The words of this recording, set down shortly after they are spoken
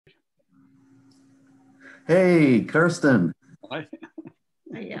Hey, Kirsten. Hi.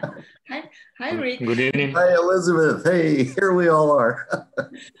 Yeah. Hi, Rick. Good evening. Hi, Elisabeth. Hey, here we all are.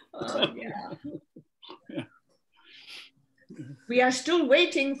 Yeah. We are still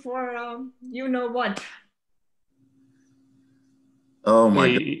waiting for you know what. Oh my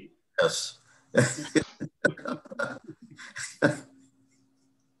goodness.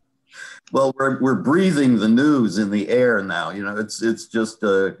 Well, we're breathing the news in the air now. You know, it's just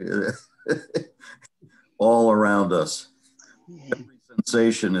all around us. Every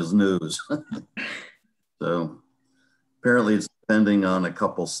sensation is news. So apparently it's depending on a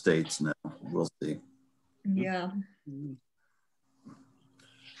couple states now. We'll see. Yeah.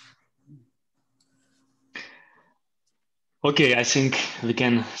 Okay, I think we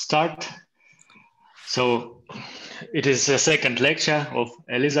can start. So it is the second lecture of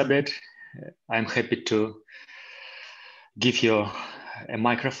Elisabeth. I'm happy to give you a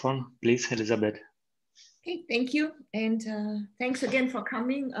microphone, please, Elisabeth. Okay, thank you. And thanks again for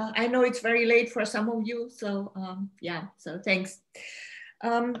coming. I know it's very late for some of you, so yeah, so thanks.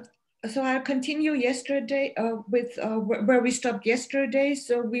 So I'll continue yesterday with where we stopped yesterday.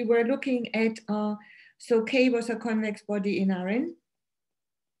 So we were looking at, so K was a convex body in Rn.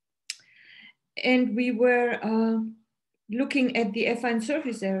 And we were looking at the affine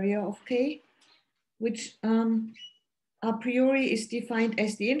surface area of K, which a priori is defined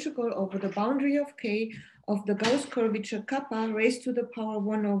as the integral over the boundary of K of the Gauss curvature kappa raised to the power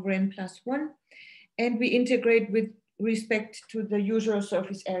 1 over n plus 1. And we integrate with respect to the usual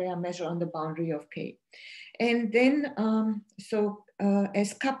surface area measure on the boundary of K. And then,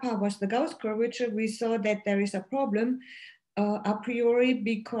 as kappa was the Gauss curvature, we saw that there is a problem a priori,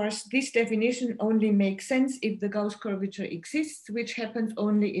 because this definition only makes sense if the Gauss curvature exists, which happens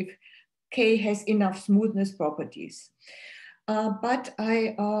only if K has enough smoothness properties. But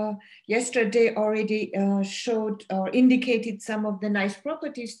I yesterday already showed or indicated some of the nice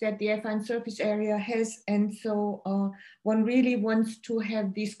properties that the affine surface area has. And so one really wants to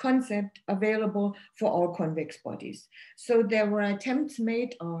have this concept available for all convex bodies. So there were attempts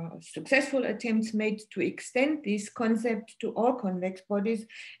made, or successful attempts made, to extend this concept to all convex bodies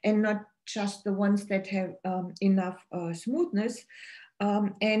and not just the ones that have enough smoothness.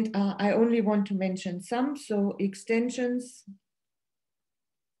 And I only want to mention some. So extensions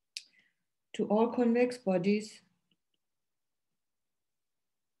to all convex bodies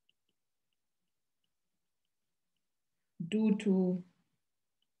due to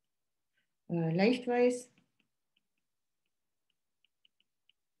Leichtweiss,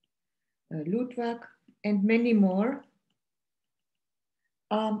 Ludwig, and many more.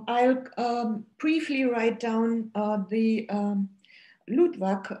 I'll briefly write down the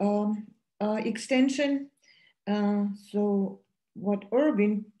Ludwig extension. So what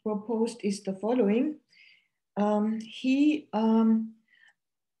Irwin proposed is the following. He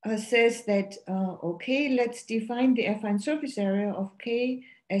says that, okay, let's define the affine surface area of K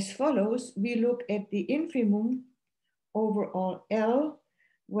as follows. We look at the infimum over all L,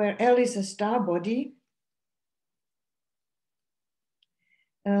 where L is a star body,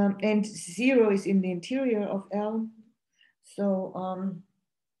 and 0 is in the interior of L. So,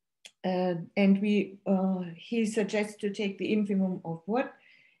 and he suggests to take the infimum of what?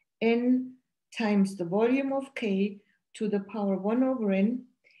 N times the volume of K to the power 1 over n.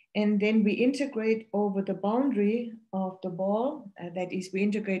 And then we integrate over the boundary of the ball, that is, we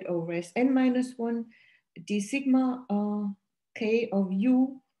integrate over Sn minus 1, d sigma K of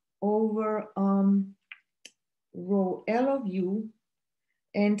u over rho L of u,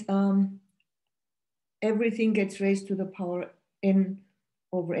 and everything gets raised to the power n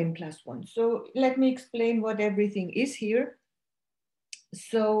over n plus 1. So let me explain what everything is here.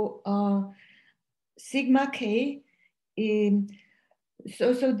 So sigma K,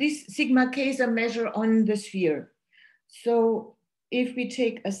 so this sigma K is a measure on the sphere. So if we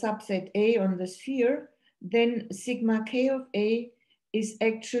take a subset A on the sphere, then sigma K of A is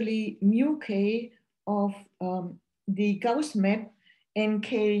actually mu K of the Gauss map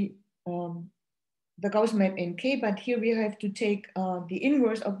NK, the Gauss map NK, but here we have to take the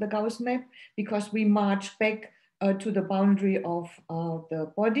inverse of the Gauss map because we march back to the boundary of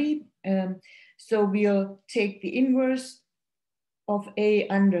the body. So we'll take the inverse of A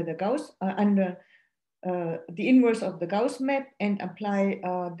under the Gauss, the inverse of the Gauss map and apply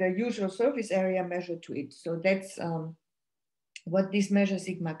the usual surface area measure to it. So that's what this measure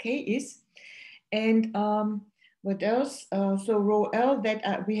sigma K is. And what else? So rho L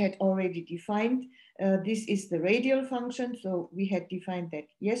that we had already defined. This is the radial function. So we had defined that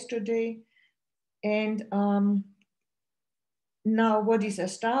yesterday. And now what is a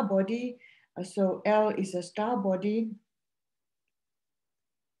star body? So L is a star body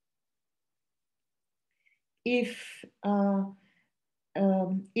if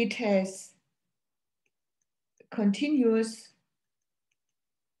it has continuous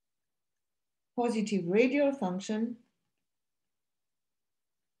positive radial function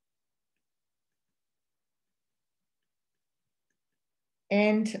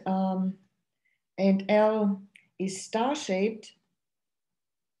and L is star-shaped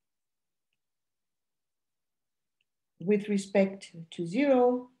with respect to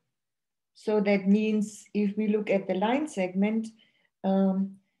 0. So that means if we look at the line segment,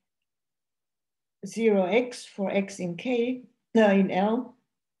 0x for x in K, in L,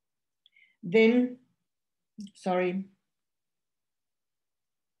 then, sorry.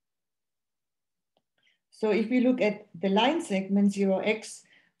 So if we look at the line segment 0x,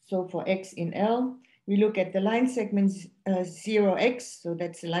 so for x in L, we look at the line segment 0x, so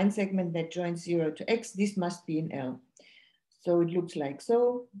that's the line segment that joins 0 to x, this must be in L. So it looks like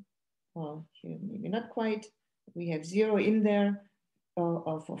so. Well, here maybe not quite. We have 0 in there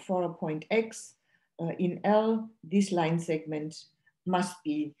for a point x. In L, this line segment must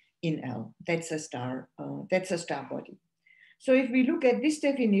be in L. That's a star body. So if we look at this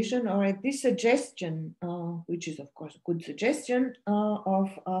definition or at this suggestion, which is of course a good suggestion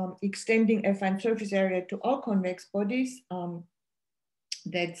of extending affine surface area to all convex bodies,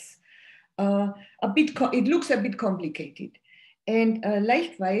 that's it looks a bit complicated. And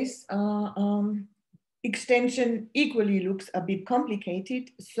likewise, extension equally looks a bit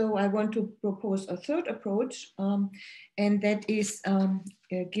complicated. So I want to propose a third approach, and that is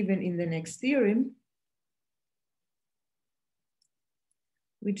given in the next theorem,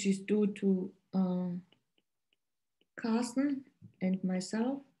 which is due to Carsten and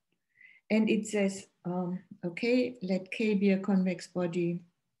myself. And it says, okay, let K be a convex body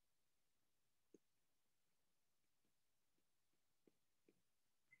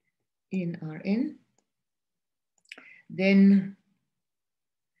in Rn. Then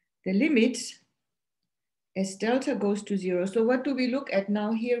the limit as delta goes to 0. So what do we look at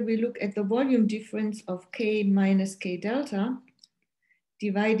now? Here we look at the volume difference of K minus K delta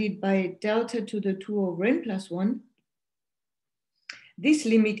divided by delta to the 2 over n plus 1. This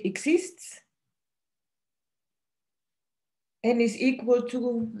limit exists and is equal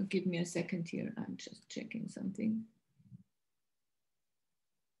to, give me a second here, I'm just checking something.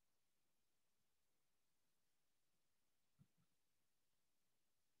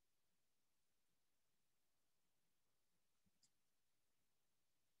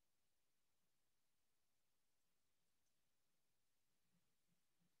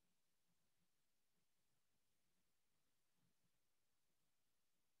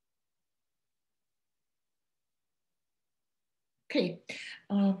 Okay,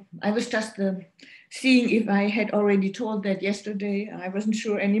 I was just seeing if I had already told that yesterday. I wasn't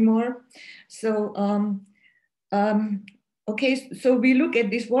sure anymore. So, okay, so we look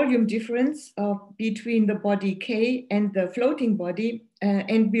at this volume difference between the body K and the floating body,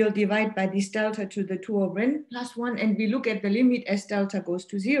 and we'll divide by this delta to the 2 over n plus 1, and we look at the limit as delta goes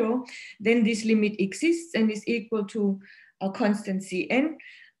to 0. Then this limit exists and is equal to a constant Cn,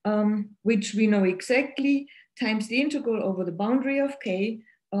 which we know exactly, times the integral over the boundary of K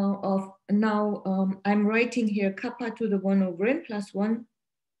of now, I'm writing here kappa to the 1 over n plus 1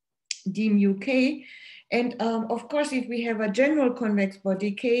 d mu K. And of course, if we have a general convex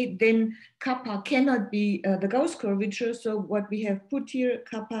body K, then kappa cannot be the Gauss curvature. So what we have put here,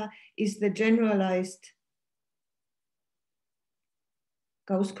 kappa is the generalized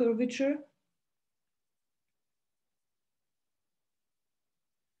Gauss curvature,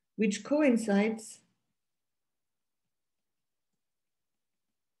 which coincides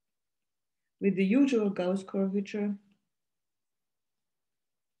with the usual Gauss curvature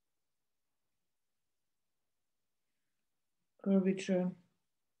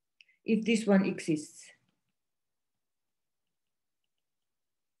if this one exists.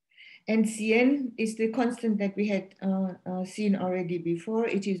 And Cn is the constant that we had seen already before.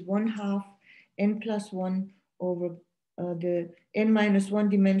 It is 1/2 n plus 1 over the n minus 1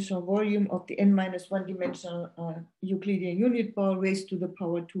 dimensional volume of the n minus 1 dimensional Euclidean unit ball raised to the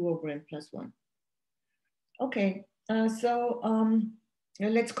power 2 over n plus 1. Okay, let's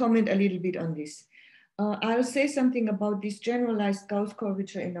comment a little bit on this. I'll say something about this generalized Gauss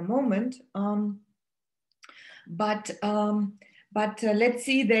curvature in a moment, but let's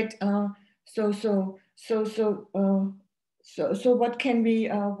see that. So what can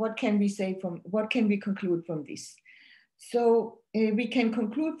we say from, what can we conclude from this? So we can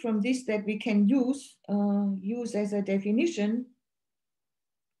conclude from this that we can use as a definition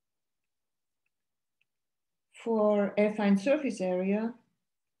for affine surface area,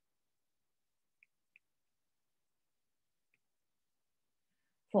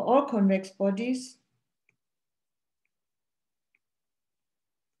 for all convex bodies,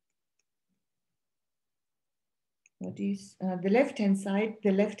 the left-hand side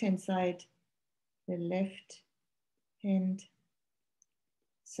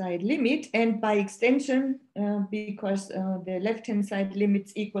limit, and by extension, because the left-hand side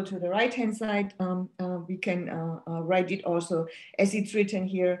limit's equal to the right-hand side, we can write it also as it's written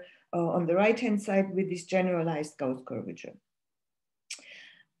here on the right-hand side with this generalized Gauss curvature.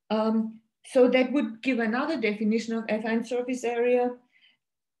 So that would give another definition of affine surface area,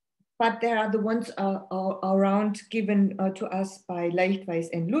 but there are the ones around given to us by Leichtweiss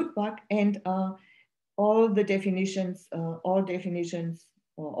and Ludwig, and all definitions or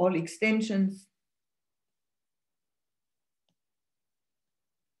all extensions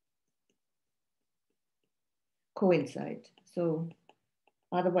coincide. So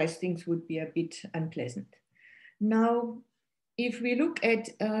otherwise things would be a bit unpleasant. Now, if we look at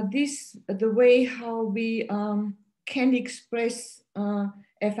the way how we can express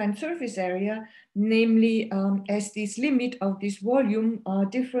affine surface area, namely as this limit of this volume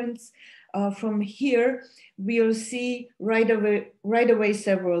difference, from here, we'll see right away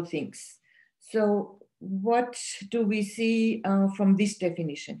several things. So what do we see from this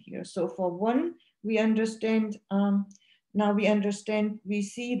definition here? So for one, we understand, we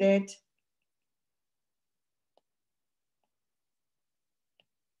see that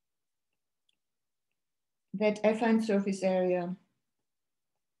affine surface area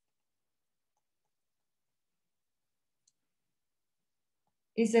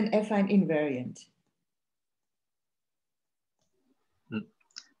is an affine invariant.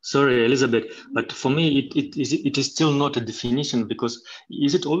 Sorry, Elisabeth, but for me, it is still not a definition, because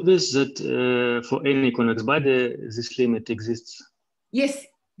is it always that for any convex body, this limit exists? Yes,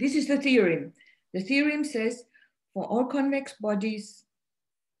 this is the theorem. The theorem says for all convex bodies,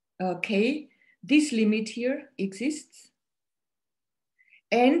 K, this limit here exists,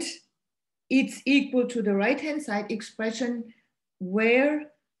 and it's equal to the right-hand side expression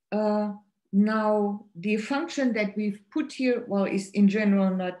where now the function that we've put here, well, is in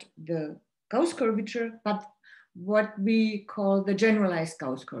general not the Gauss curvature, but what we call the generalized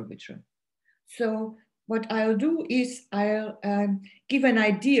Gauss curvature. So what I'll do is I'll give an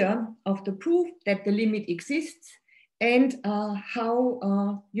idea of the proof that the limit exists, and how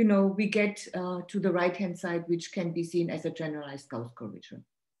we get to the right-hand side, which can be seen as a generalized Gauss curvature.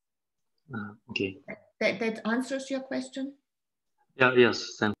 Okay. That answers your question? Yeah,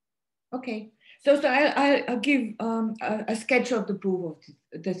 yes, thanks. Okay, so I'll give a sketch of the proof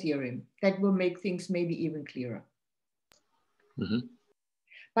of the theorem that will make things maybe even clearer. Mm-hmm.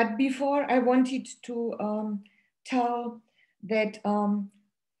 But before, I wanted to tell that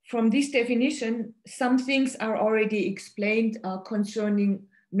from this definition, some things are already explained concerning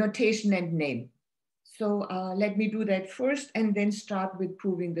notation and name. So let me do that first and then start with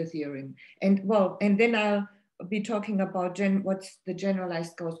proving the theorem. And then I'll be talking about what's the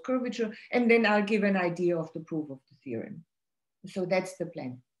generalized Gauss curvature, and then I'll give an idea of the proof of the theorem. So that's the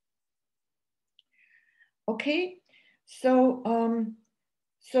plan. Okay, so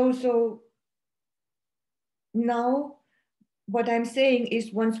now what I'm saying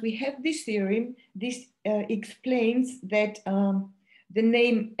is, once we have this theorem, this explains that the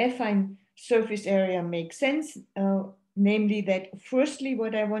name affine surface area makes sense, namely that firstly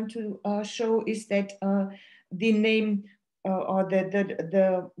what I want to show is that the name or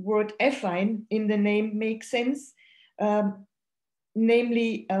the word affine in the name makes sense.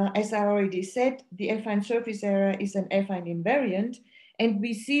 Namely, as I already said, the affine surface area is an affine invariant, and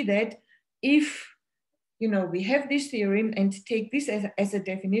we see that if we have this theorem and take this as a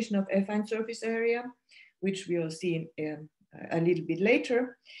definition of affine surface area, which we'll see a little bit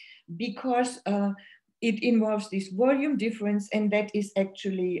later, because it involves this volume difference, and that is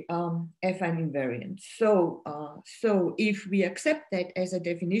actually affine invariant. So, if we accept that as a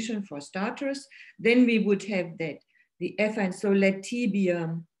definition for starters, then we would have that the affine. So let T be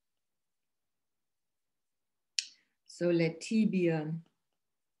an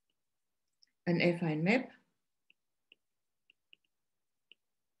affine map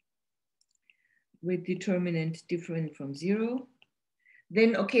with determinant different from 0.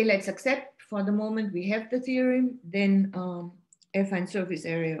 Then, okay, let's accept for the moment we have the theorem. Then affine surface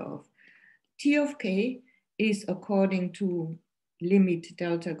area of T of K is according to limit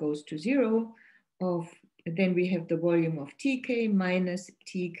delta goes to 0 of, then we have the volume of Tk minus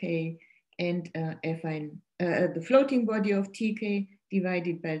Tk and affine, the floating body of Tk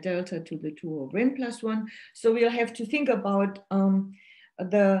divided by delta to the 2 over n plus 1. So we'll have to think about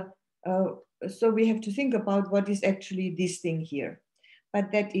what is actually this thing here.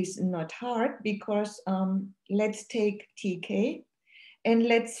 But that is not hard because let's take Tk and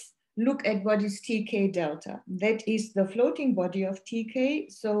let's look at what is Tk delta. That is the floating body of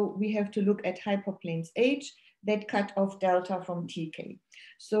Tk. So we have to look at hyperplanes H that cut off delta from Tk.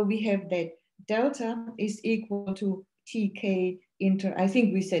 So we have that delta is equal to Tk into, I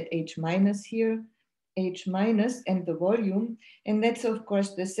think we said H minus here, H minus and the volume. And that's of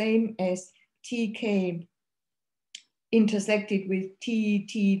course the same as Tk intersected with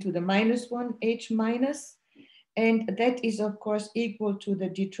T to the minus 1 H minus. And that is of course equal to the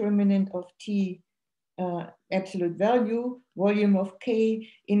determinant of T absolute value, volume of K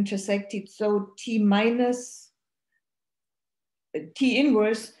intersected. So T minus, T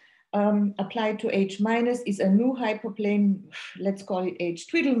inverse applied to H minus is a new hyperplane, let's call it H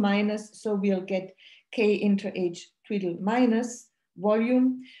twiddle minus. So we'll get K into H twiddle minus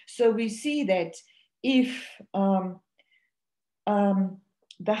volume. So we see that if the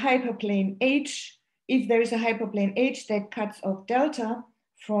hyperplane H, if there is a hyperplane H that cuts off delta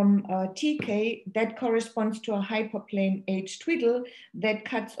from Tk, that corresponds to a hyperplane H twiddle that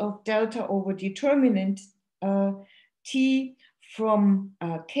cuts off delta over determinant T from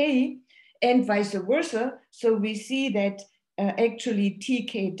K and vice versa. So we see that actually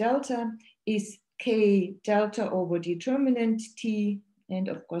Tk delta is K delta over determinant T, and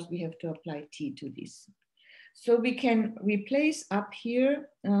of course we have to apply T to this. So we can replace up here,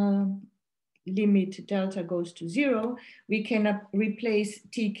 limit delta goes to 0, we can replace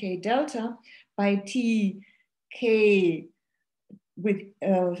Tk delta by Tk with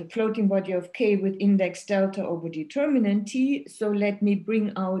floating body of K with index delta over determinant T. So let me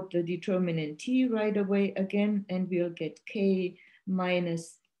bring out the determinant T right away again, and we'll get K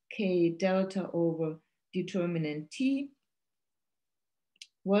minus K delta over determinant T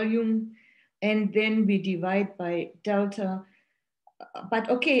volume. And then we divide by delta. But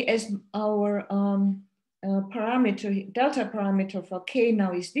okay, as our parameter, delta parameter for K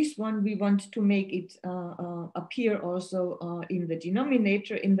now is this one, we want to make it appear also in the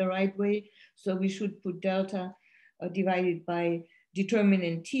denominator in the right way. So we should put delta divided by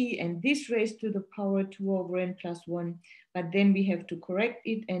determinant T and this raised to the power 2 over n plus 1. But then we have to correct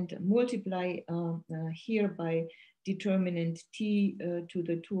it and multiply here by determinant T to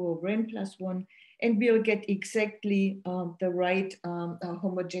the 2 over n plus 1. And we'll get exactly the right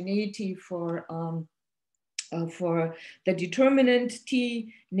homogeneity for the determinant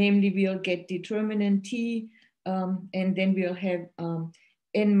T, namely we'll get determinant T, and then we'll have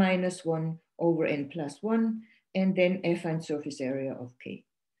n minus 1 over n plus 1, and then affine surface area of K.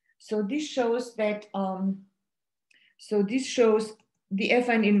 So this shows that, this shows the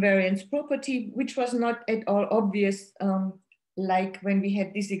affine invariance property, which was not at all obvious, like when we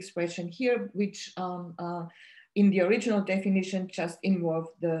had this expression here, which in the original definition just involved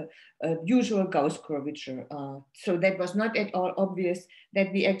the usual Gauss curvature. So that was not at all obvious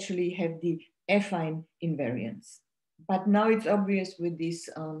that we actually have the affine invariance. But now it's obvious with this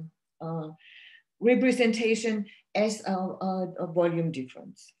representation as a volume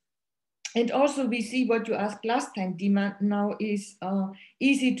difference. And also we see what you asked last time, Dima, now is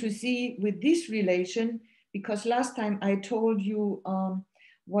easy to see with this relation, because last time I told you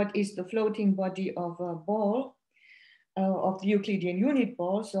what is the floating body of a ball, of the Euclidean unit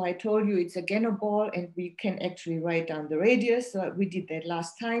ball. So I told you it's a Gannon ball and we can actually write down the radius. So we did that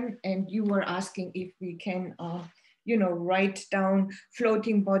last time. And you were asking if we can write down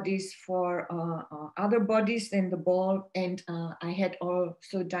floating bodies for other bodies than the ball. And I had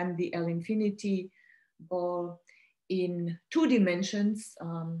also done the L infinity ball in 2 dimensions.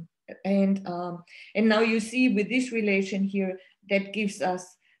 And now you see with this relation here, that gives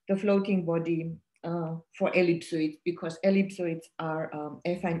us the floating body for ellipsoids, because ellipsoids are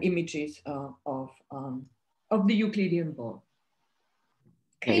affine images of the Euclidean ball.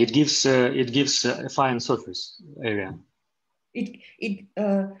 Okay. Yeah, it gives affine surface area.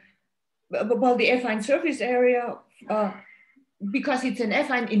 Well, the affine surface area, because it's an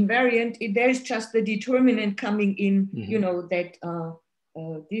affine invariant, there's just the determinant coming in. You know that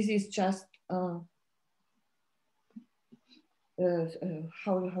this is just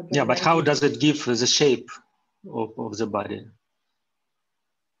how does it give the shape of the body?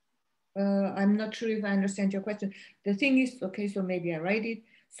 I'm not sure if I understand your question. The thing is, okay, so maybe I write it.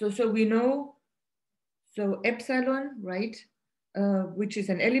 So we know, so epsilon, right, which is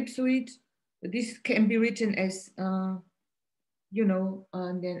an ellipsoid. This can be written as, and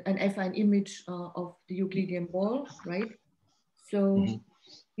then an affine image of the Euclidean ball, right? So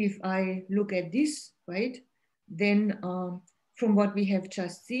if I look at this, right, then from what we have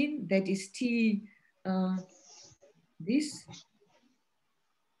just seen, that is T, this,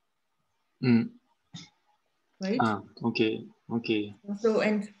 right? Ah, okay, okay. So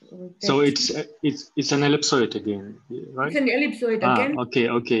and so it's an ellipsoid again, right? It's an ellipsoid again. Okay,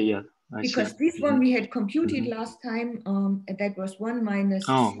 okay, yeah. I because see. this one we had computed last time, and that was 1 minus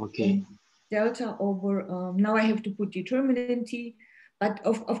okay. delta over, now I have to put determinant T. But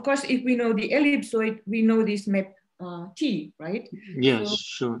of course, if we know the ellipsoid, we know this map T, right? Yes, so,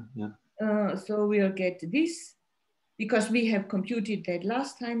 sure, yeah. So we'll get this, because we have computed that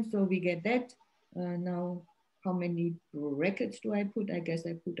last time, so we get that. Now, how many brackets do I put? I guess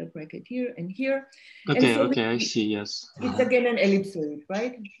I put a bracket here and here. Okay, and so okay, I see, yes. It's again an ellipsoid,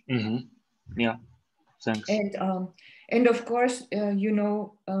 right? Yeah, thanks. And of course, you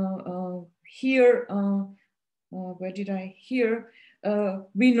know, here, where did I, here,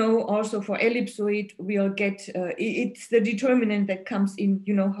 we know also for ellipsoid, we'll get, it's the determinant that comes in,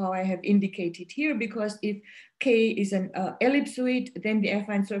 you know, how I have indicated here, because if K is an ellipsoid, then the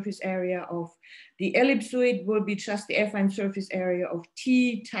affine surface area of the ellipsoid will be just the affine surface area of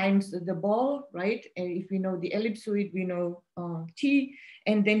T times the ball, right? And if we know the ellipsoid, we know T,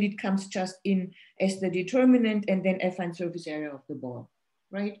 and then it comes just in as the determinant and then affine surface area of the ball,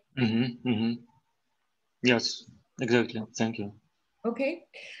 right? Yes, exactly, thank you. Okay,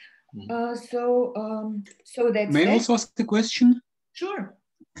 so that's May I also ask a question? Sure.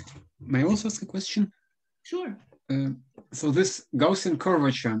 May I also ask a question? Sure. So this Gaussian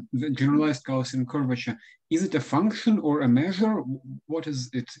curvature, the generalized Gaussian curvature, is it a function or a measure? What is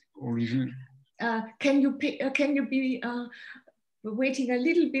it originally? Can you be waiting a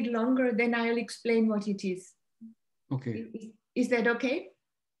little bit longer, then I'll explain what it is. Okay. Is that okay?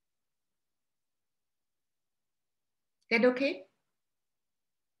 That okay?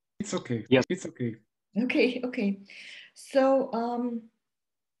 It's okay. Yes. It's okay. Okay, okay. So,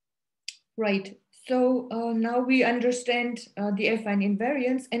 right. So now we understand the affine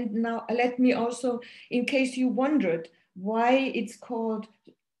invariance. And now let me also, in case you wondered why it's called,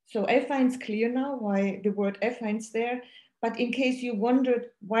 so affine's clear now, why the word affine's there. But in case you wondered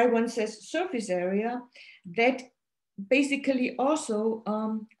why one says surface area, that basically also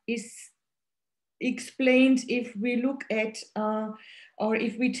is explained if we look at, or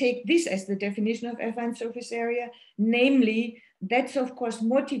if we take this as the definition of affine surface area, namely, that's of course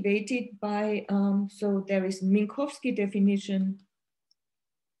motivated by, so there is Minkowski definition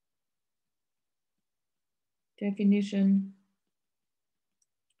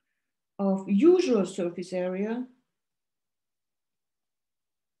of usual surface area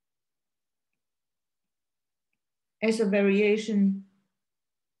as a variation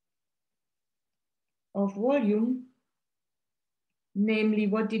of volume. Namely,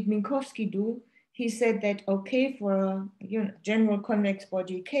 what did Minkowski do? He said that, okay, for a general convex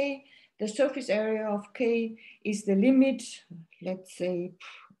body K, the surface area of K is the limit, let's say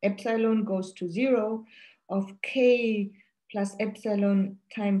epsilon goes to 0, of K plus epsilon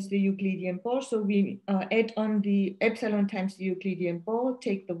times the Euclidean ball. So we add on the epsilon times the Euclidean ball,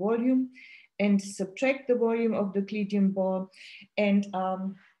 take the volume and subtract the volume of the Euclidean ball, and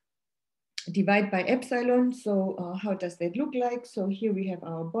divide by epsilon. So how does that look like? So here we have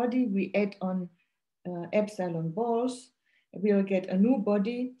our body, we add on epsilon balls, we'll get a new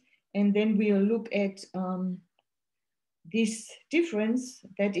body, and then we'll look at this difference.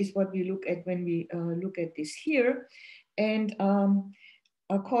 That is what we look at when we look at this here. And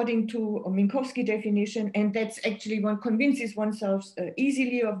according to a Minkowski definition, and that's actually one convinces oneself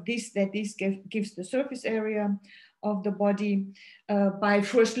easily of this, that this gives the surface area of the body by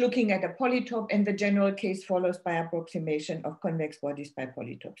first looking at a polytope, and the general case follows by approximation of convex bodies by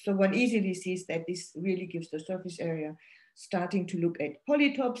polytopes. So one easily sees that this really gives the surface area, starting to look at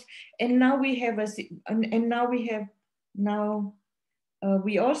polytopes. And now we have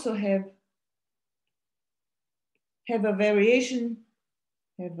we also have a variation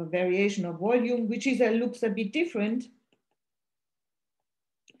of volume, which looks a bit different.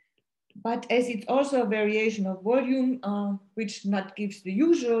 But as it's also a variation of volume, which not gives the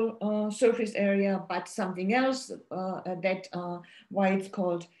usual surface area, but something else, why it's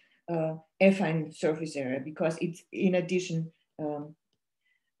called affine surface area, because it's in addition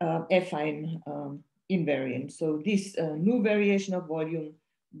affine invariant. So this new variation of volume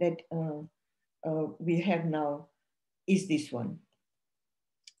that we have now is this one.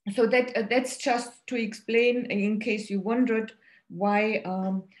 So that's just to explain, in case you wondered, why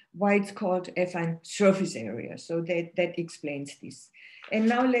it's called affine surface area. So that explains this. And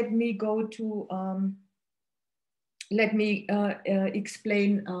now let me go to let me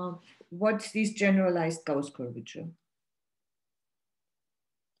explain what's this generalized Gauss curvature.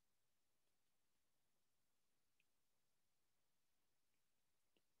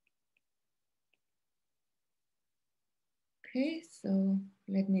 Okay, so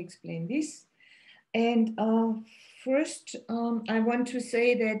let me explain this. And first, I want to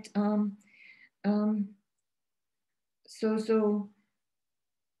say that so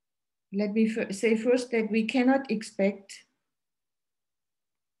let me say first that we cannot expect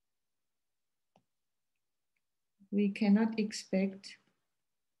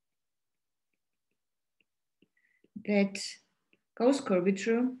that Gauss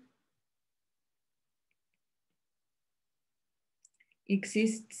curvature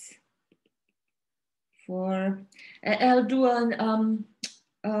exists for, I'll do an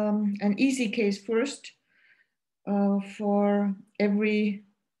easy case first for every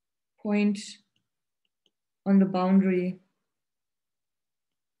point on the boundary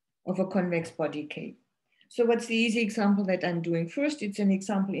of a convex body K. So what's the easy example that I'm doing first? It's an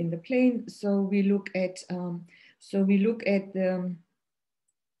example in the plane. So we look at the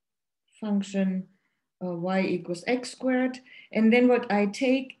function y equals x squared. And then what I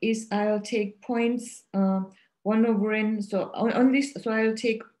take is I'll take points 1 over n. So on this, so I'll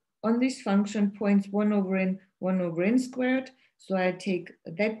take on this function points 1 over n, 1 over n squared. So I take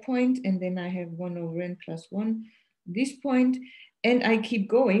that point and then I have 1 over n plus 1, this point, and I keep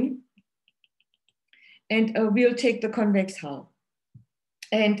going. And we'll take the convex hull.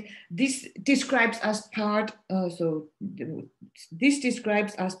 And this describes as part, this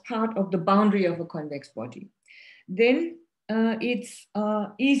describes as part of the boundary of a convex body. Then it's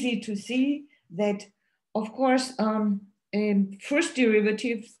easy to see that, of course, first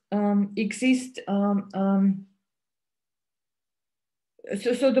derivatives exist.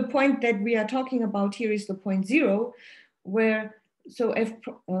 So the point that we are talking about here is the point 0, where, so f,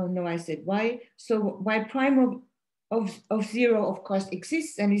 no, I said y, so y prime of 0, of course,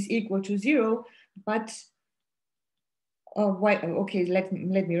 exists and is equal to 0, but y, okay, let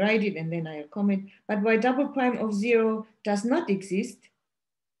me write it and then I'll comment, but y double prime of 0 does not exist,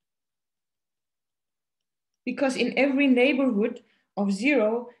 because in every neighborhood of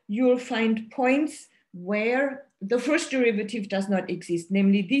 0, you'll find points where the first derivative does not exist,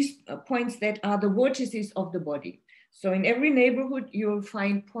 namely these points that are the vertices of the body. So in every neighborhood, you'll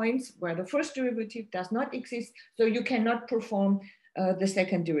find points where the first derivative does not exist, so you cannot perform the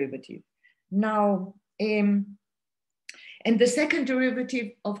second derivative. Now, and the second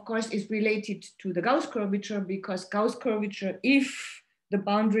derivative, of course, is related to the Gauss curvature, because Gauss curvature, if the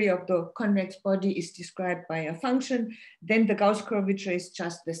boundary of the convex body is described by a function, then the Gauss curvature is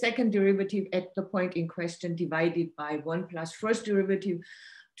just the second derivative at the point in question divided by 1 plus first derivative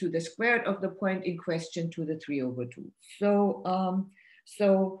to the squared of the point in question to the 3 over 2. So,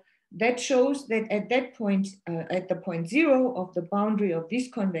 so that shows that at that point, at the point 0 of the boundary of this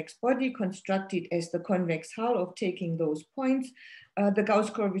convex body constructed as the convex hull of taking those points, the Gauss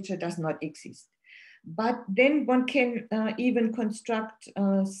curvature does not exist. But then one can even construct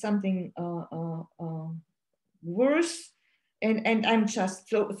something worse. And I'm just,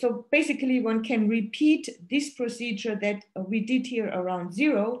 so basically one can repeat this procedure that we did here around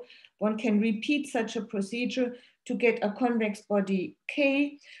 0. One can repeat such a procedure to get a convex body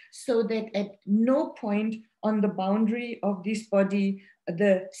K, so that at no point on the boundary of this body,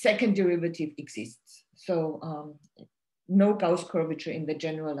 the second derivative exists. So no Gauss curvature in the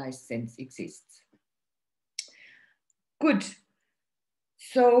generalized sense exists. Good.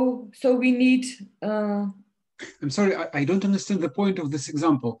 So we need, I'm sorry, I don't understand the point of this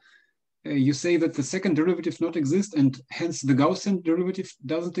example. You say that the second derivative not exist, and hence the Gaussian derivative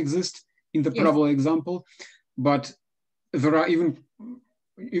doesn't exist in the parabola example. But there are even,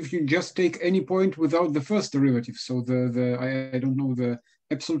 if you just take any point without the first derivative, so I don't know, the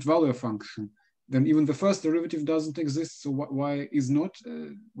absolute value function, then even the first derivative doesn't exist. So why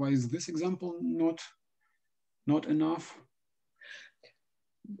is this example not enough?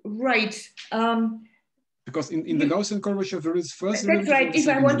 Right. Because in the Gaussian curvature, there is first derivative. That's right. If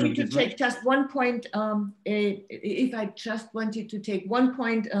I wanted to take just 1 point, if I just wanted to take 1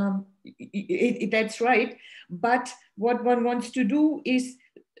 point, that's right. But what one wants to do is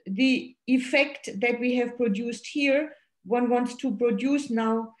the effect that we have produced here, one wants to produce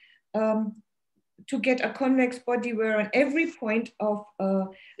now to get a convex body where on every point of,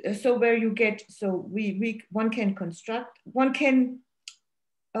 so where you get, so one can construct, one can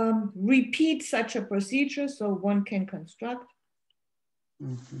repeat such a procedure, so one can construct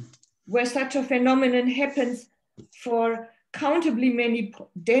where such a phenomenon happens for countably many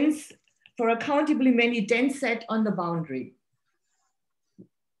dense for a countably many dense set on the boundary.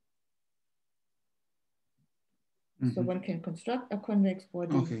 Mm-hmm. So one can construct a convex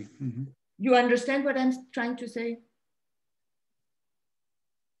body. Okay. Mm-hmm. You understand what I'm trying to say?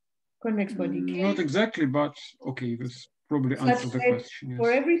 Convex body K. Not exactly, but okay, this probably answers the question. Yes.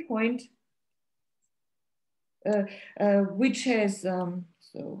 For every point which has,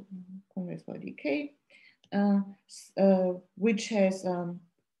 so convex body K, which has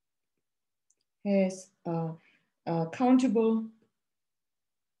countable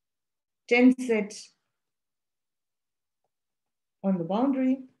dense set on the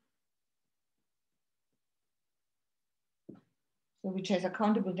boundary. So which has a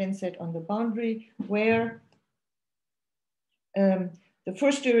countable dense set on the boundary where the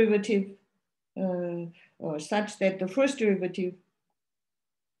first derivative or such that the first derivative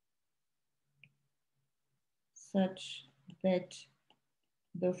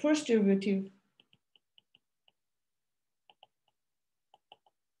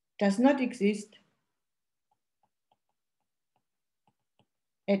does not exist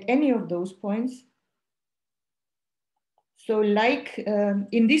at any of those points. So like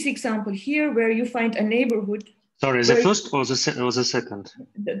in this example here, where you find a neighborhood. Sorry, the first or the second?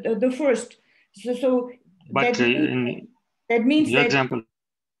 The first. So but that means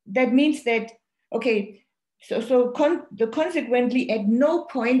that, okay, so consequently at no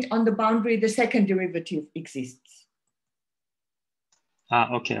point on the boundary the second derivative exists.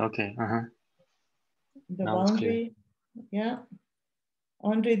 Okay. Uh-huh. The now boundary, yeah.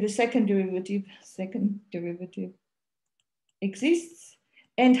 Only the second derivative exists.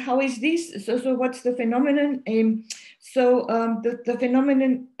 And how is this? So what's the phenomenon? The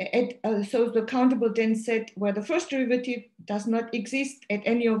phenomenon so the countable dense set where the first derivative does not exist at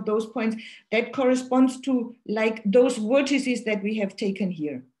any of those points, that corresponds to like those vertices that we have taken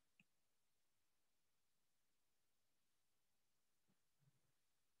here.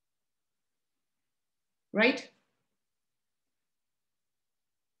 Right?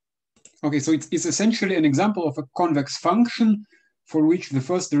 Okay, so it's essentially an example of a convex function for which the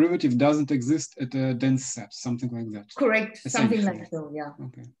first derivative doesn't exist at a dense set, something like that. Correct, something like so, yeah.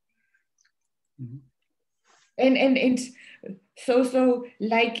 Okay. Mm-hmm. And so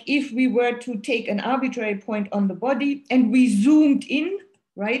like if we were to take an arbitrary point on the body and we zoomed in,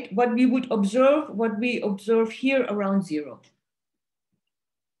 right, what we observe here around 0.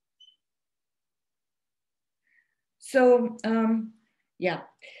 So yeah,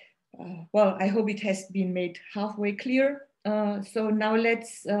 well, I hope it has been made halfway clear. So now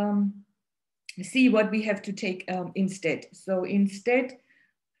let's see what we have to take instead. So instead,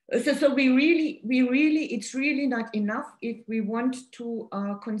 so we really, it's really not enough if we want to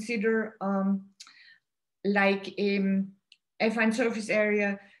consider like affine surface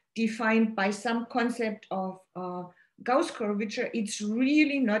area defined by some concept of Gauss curvature. It's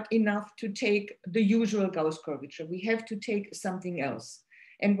really not enough to take the usual Gauss curvature. We have to take something else.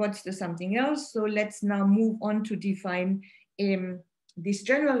 And what's the something else? So let's now move on to define this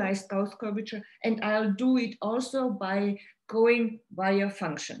generalized Gauss curvature. And I'll do it also by going via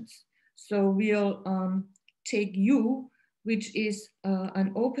functions. So we'll take U, which is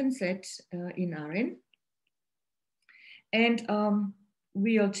an open set in Rn. And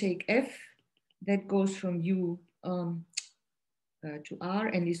we'll take F that goes from U to R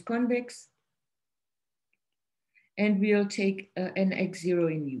and is convex. And we'll take an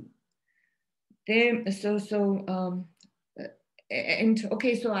X0 in U. Then, and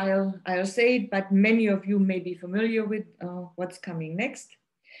okay, so I'll say it, but many of you may be familiar with what's coming next.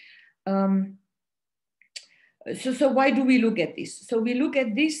 So why do we look at this? So we look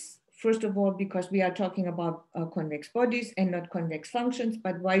at this, first of all, because we are talking about convex bodies and not convex functions.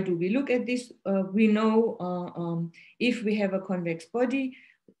 But why do we look at this? We know if we have a convex body,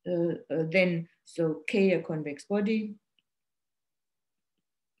 then so K a convex body,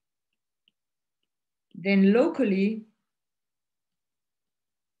 then locally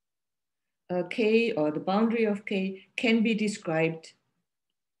K or the boundary of K can be described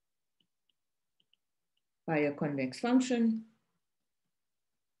by a convex function.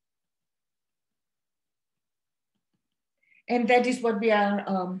 And that is what we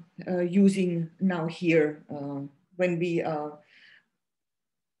are using now here when we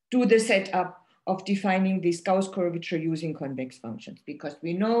do the setup of defining this Gauss curvature using convex functions, because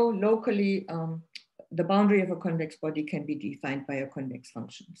we know locally the boundary of a convex body can be defined by a convex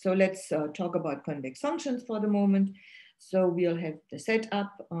function. So let's talk about convex functions for the moment. So we'll have the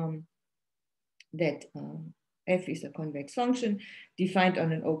setup that f is a convex function defined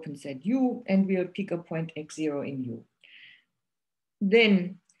on an open set U, and we'll pick a point x0 in U.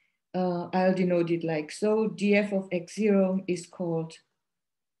 Then I'll denote it like so. df of x0 is called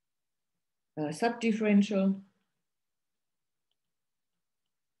subdifferential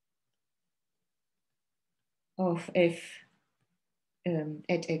of f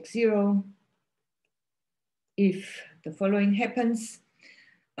at x0 if the following happens.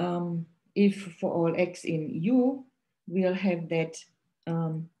 If for all x in U, we'll have that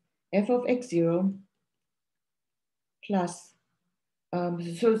f of x0 plus,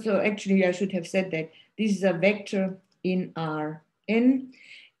 so actually I should have said that this is a vector in Rn,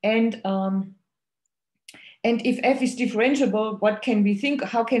 and if f is differentiable, what can we think?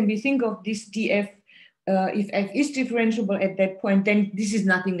 How can we think of this df? If f is differentiable at that point, then this is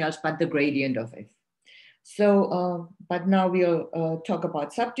nothing else but the gradient of f. So, but now we'll talk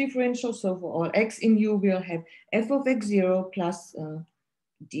about subdifferential. So for all x in U, we'll have f of x0 plus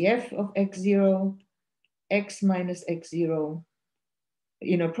df of x0, x minus x0,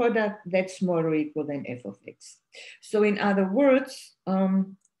 in a product that's smaller or equal than f of x. So in other words,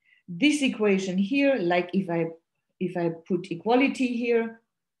 this equation here, like if I put equality here,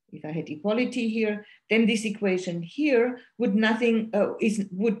 if I had equality here, then this equation here would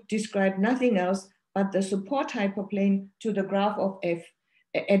would describe nothing else but the support hyperplane to the graph of f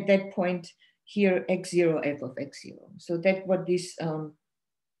at that point here, x0, f of x0. So that's what this,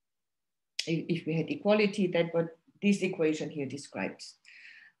 if we had equality, that's what this equation here describes.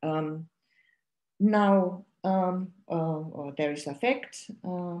 Now, there is a fact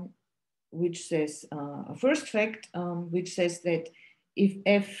which says, a first fact, which says that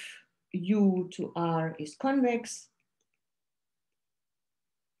if fu to R is convex,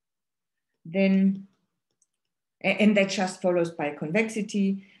 then, and that just follows by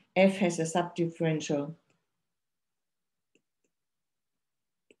convexity, f has a subdifferential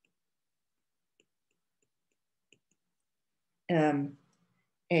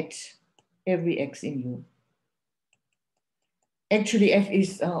at every x in U. Actually, f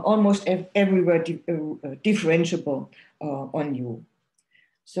is almost everywhere differentiable on U.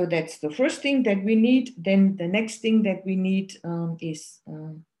 So that's the first thing that we need. Then the next thing that we need is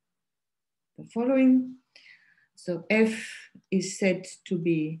the following. So f is said to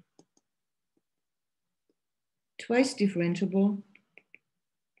be twice differentiable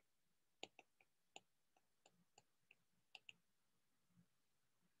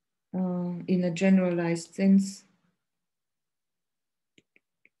in a generalized sense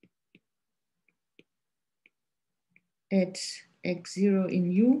at x0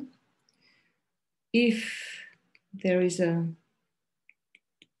 in U if there is a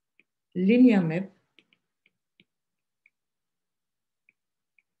linear map.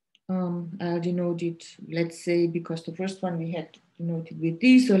 I'll denote it, let's say, because the first one we had denoted with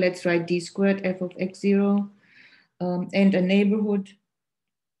d, so let's write d squared f of x0 and a neighborhood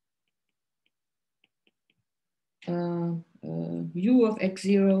u of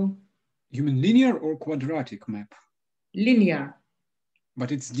x0. You mean linear or quadratic map? Linear.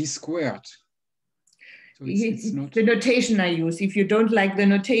 But it's d squared. So it's not the notation I use. If you don't like the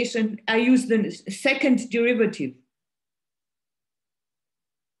notation, I use the second derivative.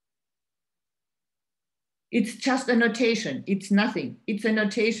 It's just a notation. It's nothing. It's a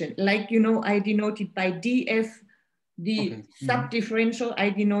notation. Like, you know, I denote it by df, the subdifferential, I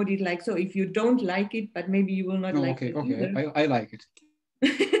denote it like so. If you don't like it, but maybe you will not like it. Okay, I like it.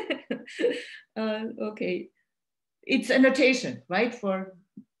 Okay. It's a notation, right? For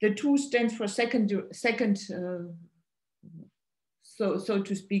the 2 stands for second so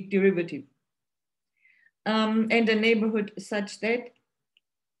to speak, derivative. And a neighborhood such that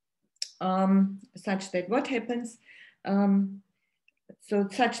what happens? So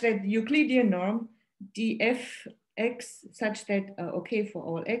such that the Euclidean norm dfx such that, okay, for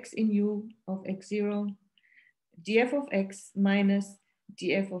all x in U of x0, df of x minus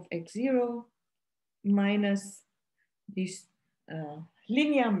df of x0 minus this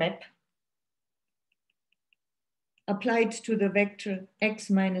linear map applied to the vector x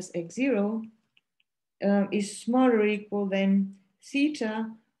minus x0 is smaller or equal than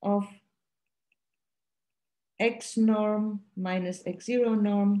theta of x norm minus x0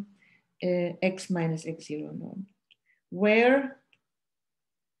 norm, x minus x0 norm, where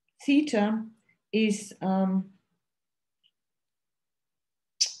theta is a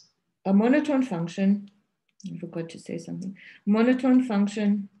monotone function. I forgot to say something. Monotone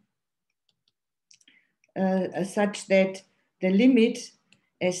function such that the limit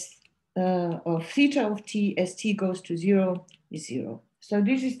as of theta of t as t goes to 0 is 0. So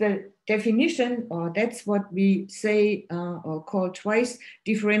this is the definition, or that's what we say or call twice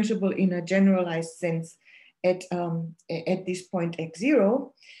differentiable in a generalized sense at this point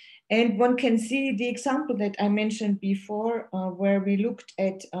x0. And one can see the example that I mentioned before, where we looked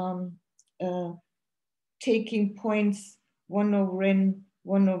at taking points 1 over n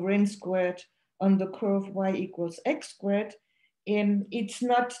squared on the curve y equals x squared. It's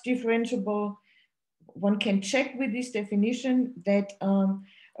not differentiable. One can check with this definition that,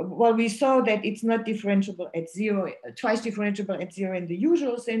 well, we saw that it's not differentiable at 0, twice differentiable at 0 in the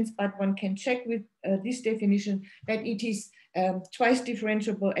usual sense, but one can check with this definition that it is twice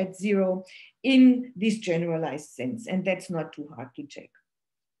differentiable at 0 in this generalized sense, and that's not too hard to check.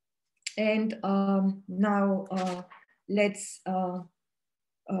 And now let's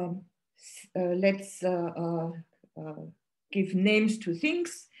give names to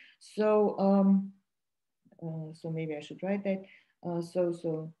things. So so maybe I should write that.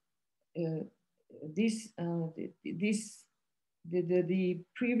 The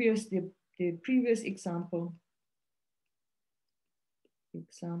previous example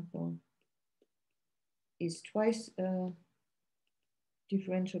is twice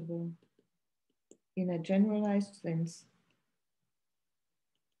differentiable in a generalized sense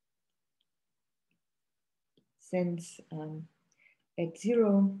at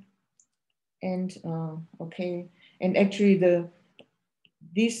 0, and okay, and actually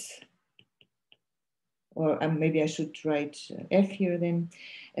or maybe I should write f here then,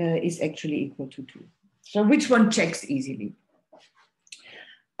 is actually equal to 2. So which one checks easily?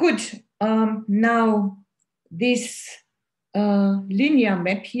 Good. Now this linear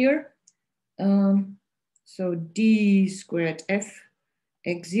map here, so d squared f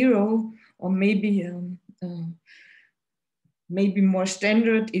x0, or maybe maybe more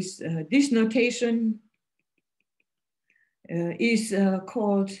standard is this notation, is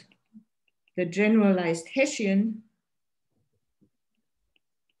called the generalized Hessian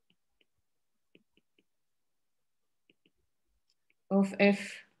of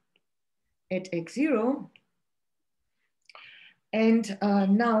f at x0. And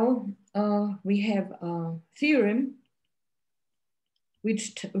now we have a theorem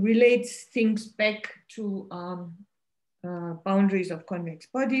which relates things back to boundaries of convex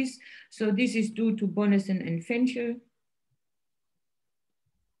bodies. So this is due to Bonnesen and Fenchel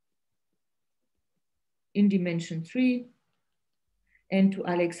in dimension 3, and to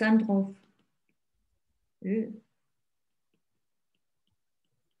Alexandrov.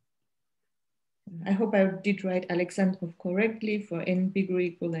 I hope I did write Alexandrov correctly for n bigger or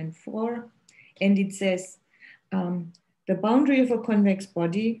equal than 4. And it says the boundary of a convex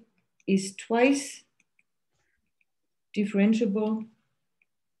body is twice differentiable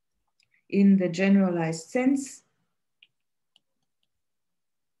in the generalized sense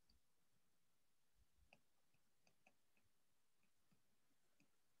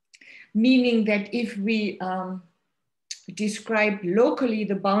meaning that if we describe locally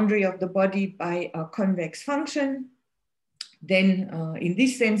the boundary of the body by a convex function, then in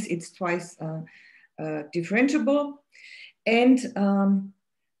this sense it's twice differentiable, and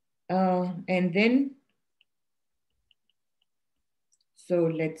then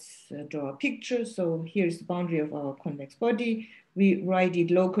so let's draw a picture. So here's the boundary of our convex body. We write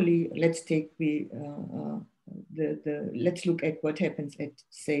it locally. Let's take let's look at what happens at,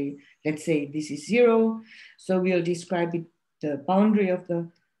 say, let's say this is 0. So we'll describe it, the boundary of the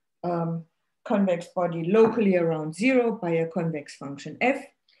convex body locally around 0 by a convex function f.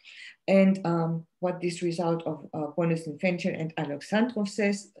 And what this result of Bonnesen, Fenchel, and Alexandrov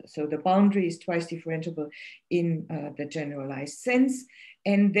says, so the boundary is twice differentiable in the generalized sense.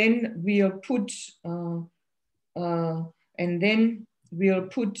 And then we'll put the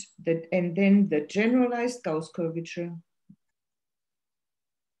generalized Gauss curvature.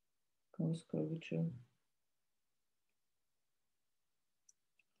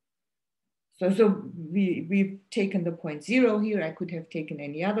 So we've taken the point 0 here. I could have taken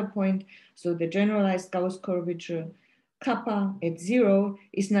any other point. So the generalized Gauss curvature kappa at 0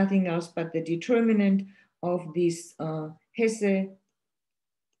 is nothing else but the determinant of this Hesse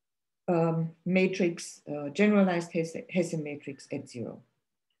matrix, generalized Hesse matrix at 0.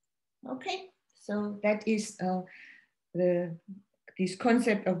 Okay, so that is this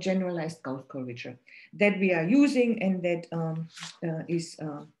concept of generalized Gauss curvature that we are using, and that is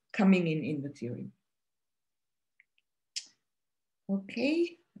coming in the theory.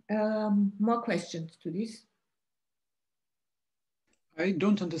 Okay, more questions to this? I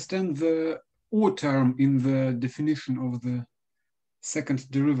don't understand the O term in the definition of the second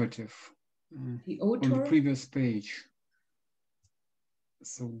derivative the O term? on the previous page.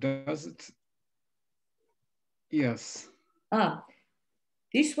 So does it? Yes. Ah,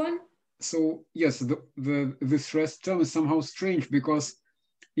 this one? So yes, this rest term is somehow strange because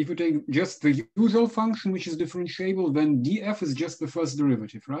if you take just the usual function, which is differentiable, then df is just the first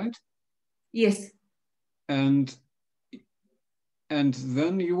derivative, right? Yes. And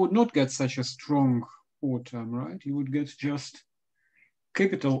then you would not get such a strong O term, right? You would get just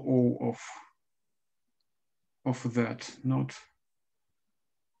capital O of that, not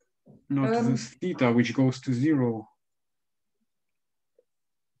this theta, which goes to 0.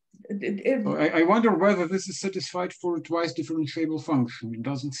 So I wonder whether this is satisfied for a twice differentiable function. It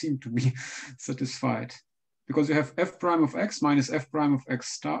doesn't seem to be satisfied, because you have f prime of x minus f prime of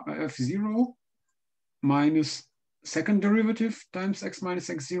x star f0 minus second derivative times x minus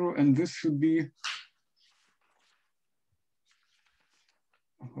x0, and this should be,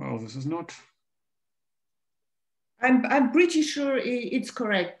 well, this is not. I'm pretty sure it's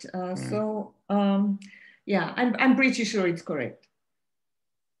correct. So yeah, I'm pretty sure it's correct.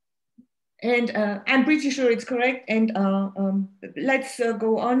 And I'm pretty sure it's correct. And let's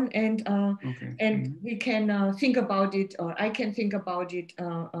go on, and Okay. and we can think about it, or I can think about it.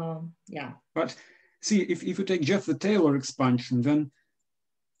 Yeah. But see, if you take just the Taylor expansion, then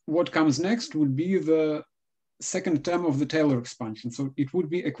what comes next would be the second term of the Taylor expansion. So it would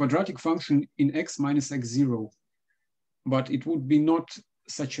be a quadratic function in x minus x0, but it would be not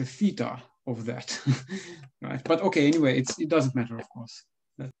such a theta of that, right? But okay, anyway, it doesn't matter, of course.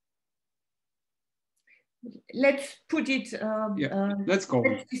 Let's put it, let's go.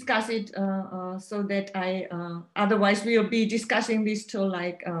 Let's discuss it so that otherwise we'll be discussing this till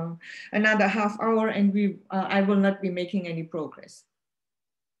like another half hour, and I will not be making any progress.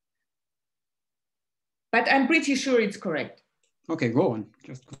 But I'm pretty sure it's correct. Okay, go on.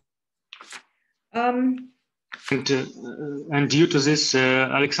 Just go. And due to this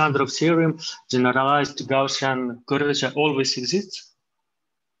Alexandrov theorem, generalized Gaussian curvature always exists?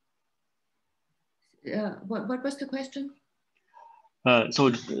 What was the question?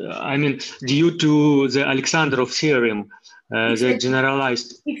 So, I mean, due to the Alexandrov theorem, the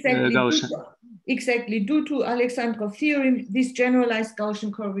generalized Gaussian. Exactly, due to Alexandrov theorem, this generalized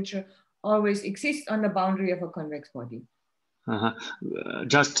Gaussian curvature always exists on the boundary of a convex body.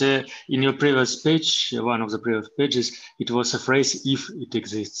 Just in your previous page, one of the previous pages, it was a phrase, if it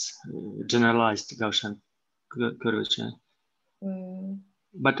exists, generalized Gaussian curvature.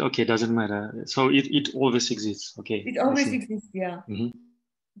 But okay, doesn't matter. So it always exists. Okay. It always exists, yeah.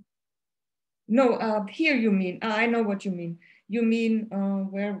 No, here you mean, I know what you mean. You mean,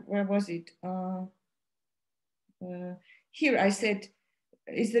 where was it? Here I said,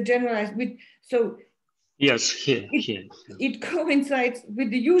 is the generalized with, so. Yes, here. It coincides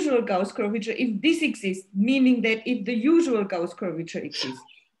with the usual Gauss curvature if this exists, meaning that if the usual Gauss curvature exists.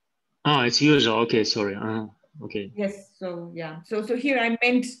 Ah, it's usual, okay, sorry. Okay. Yes, so yeah. So here I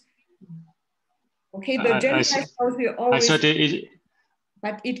meant, okay, the generalized Gauss will always,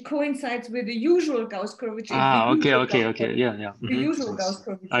 but it coincides with the usual Gauss curvature. Okay, yeah. The usual Gauss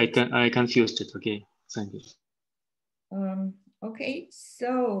curvature. I confused it, okay, thank you. Okay,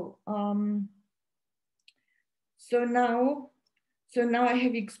 so now I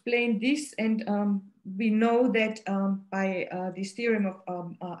have explained this, and we know that by this theorem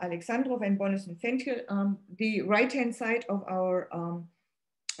of Alexandrov and Bonis and Fenchel, the right-hand side of our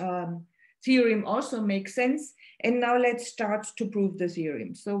theorem also makes sense. And now let's start to prove the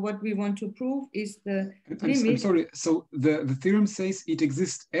theorem. So what we want to prove is the limit. I'm sorry, so the theorem says it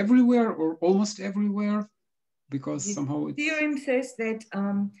exists everywhere or almost everywhere? Because somehow the theorem says that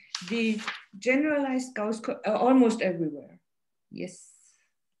the generalized Gauss almost everywhere. Yes.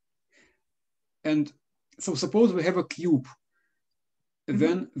 And so suppose we have a cube,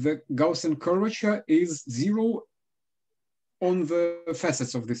 then the Gaussian curvature is 0 on the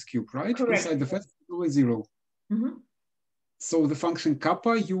facets of this cube, right? Correct. Inside the facets, it's always 0. So the function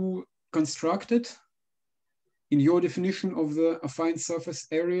kappa you constructed in your definition of the affine surface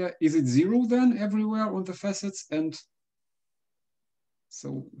area, is it 0 then everywhere on the facets? And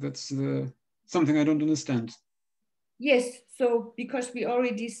so that's something I don't understand. Yes, so because we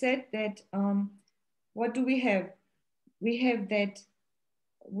already said that, what do we have? We have that,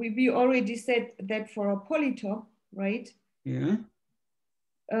 we already said that for a polytope, right? Yeah.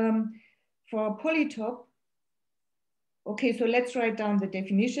 For a polytope, okay, so let's write down the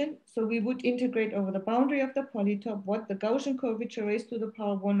definition. So we would integrate over the boundary of the polytope what the Gaussian curvature raised to the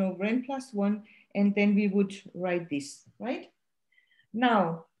power 1 over n plus 1, and then we would write this, right?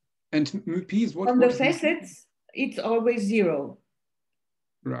 Now, and p is what? On the facets, it's always 0.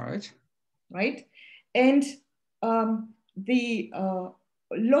 Right. Right? And the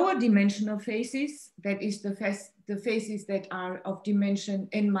lower dimensional faces, that is the faces that are of dimension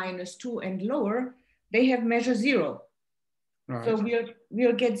n minus 2 and lower, they have measure 0. Right. So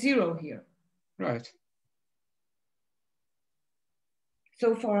we'll get 0 here. Right.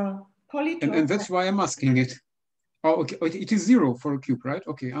 So for a polytope, and that's why I'm asking it. Oh, okay. It is 0 for a cube, right?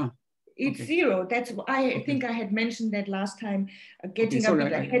 Okay. It's okay. 0. That's I think I had mentioned that last time. Getting okay, a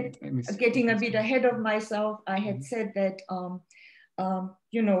bit ahead, getting a bit ahead of myself. I had said that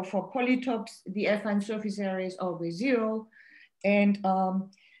you know, for polytopes, the affine surface area is always 0, and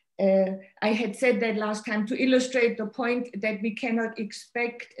I had said that last time to illustrate the point that we cannot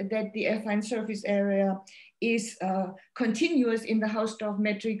expect that the affine surface area is continuous in the Hausdorff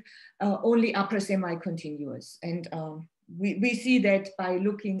metric, only upper semi-continuous. And we see that by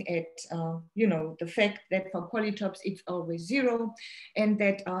looking at, you know, the fact that for polytopes, it's always 0, and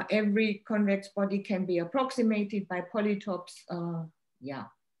that every convex body can be approximated by polytopes. Yeah.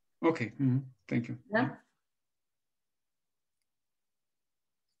 Okay, thank you. Yeah.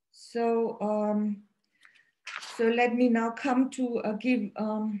 So, so let me now come to give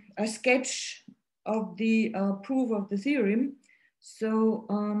a sketch of the proof of the theorem. So,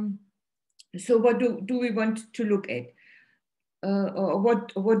 so what do we want to look at? Or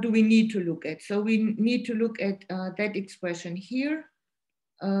what do we need to look at? So we need to look at that expression here.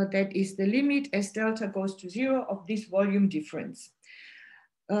 That is the limit as delta goes to 0 of this volume difference.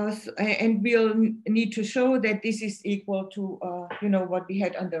 And we'll need to show that this is equal to, you know, what we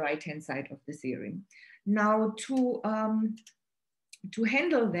had on the right-hand side of the theorem. Now, to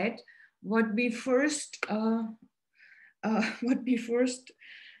handle that, what we first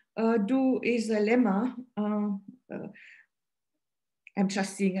do is a lemma. I'm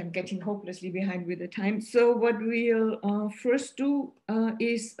just seeing I'm getting hopelessly behind with the time. So what we'll first do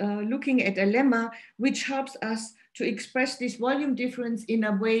is looking at a lemma which helps us to express this volume difference in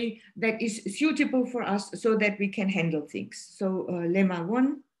a way that is suitable for us so that we can handle things. So lemma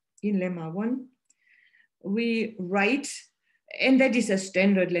 1, in lemma 1, we write, and that is a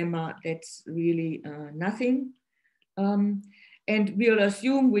standard lemma, that's really nothing. And we'll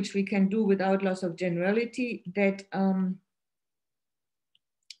assume, which we can do without loss of generality, that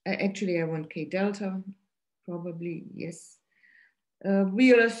actually, I want K delta, probably, yes.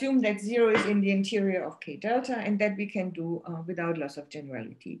 We'll assume that 0 is in the interior of K delta, and that we can do without loss of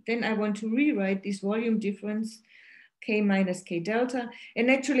generality. Then I want to rewrite this volume difference, K minus K delta. And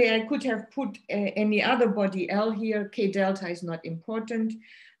actually, I could have put any other body L here. K delta is not important.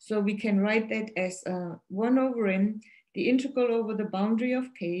 So we can write that as 1 over n, the integral over the boundary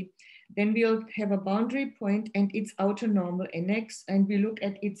of K. Then we'll have a boundary point and its outer normal nx, and we look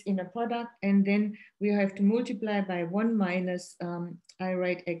at its inner product, and then we have to multiply by 1 minus I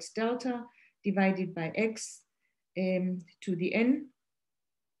write x delta divided by x to the n.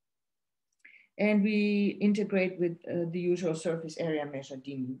 And we integrate with the usual surface area measure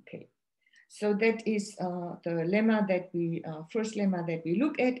d mu k. So that is the lemma that we, first lemma that we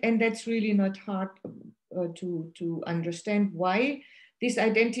look at, and that's really not hard to understand why this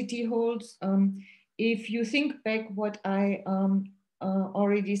identity holds. If you think back what I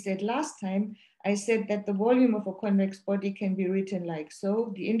already said last time, I said that the volume of a convex body can be written like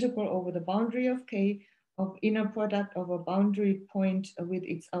so: the integral over the boundary of K of inner product of a boundary point with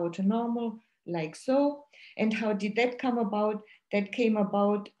its outer normal, like so. And how did that come about? That came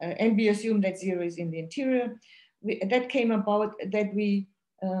about, and we assume that 0 is in the interior. That came about that we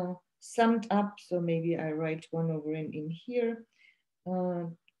summed up, so maybe I write 1 over n in here.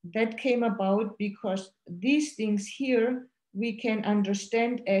 That came about because these things here we can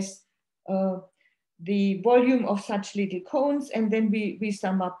understand as the volume of such little cones, and then we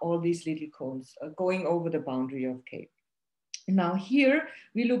sum up all these little cones going over the boundary of K. Now here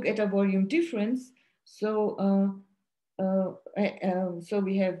we look at a volume difference. So so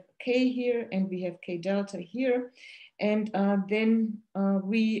we have K here and we have K delta here, and then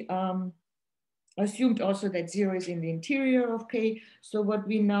we assumed also that 0 is in the interior of K. So what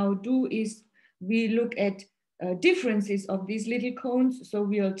we now do is we look at differences of these little cones. So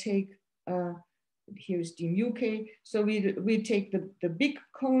we'll take, here's d mu K. So we take the big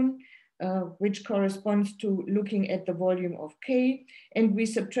cone, which corresponds to looking at the volume of K, and we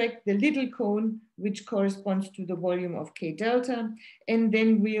subtract the little cone, which corresponds to the volume of K delta. And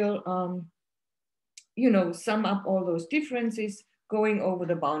then we'll, you know, sum up all those differences going over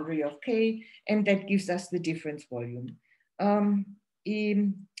the boundary of K, and that gives us the difference volume.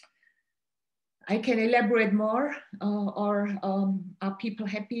 I can elaborate more, or are people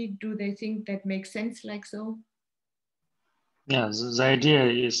happy? Do they think that makes sense like so? Yeah, the idea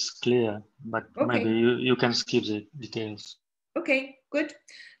is clear, but okay. maybe you can skip the details. Okay, good.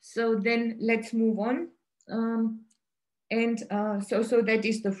 So then let's move on. So that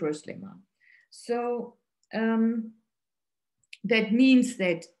is the first lemma. So that means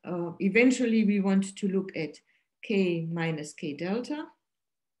that eventually we want to look at k minus k delta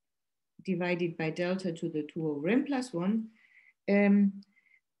divided by delta to the 2 over n plus 1,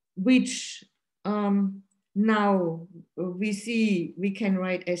 which now we see we can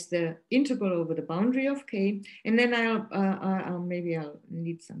write as the integral over the boundary of k, and then maybe I'll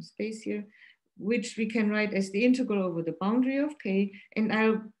need some space here, which we can write as the integral over the boundary of k, and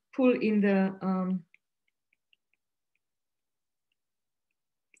I'll pull in the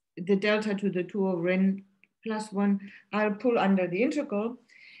delta to the 2 over n plus 1, I'll pull under the integral,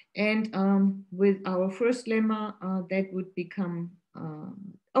 and with our first lemma, that would become,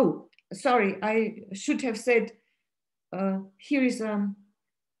 oh, sorry, I should have said, here is a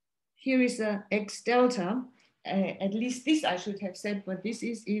x delta. At least this I should have said what this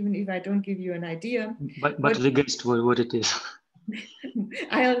is, even if I don't give you an idea. But we guessed what it is.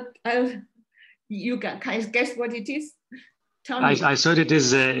 You guys guess what it is? I thought it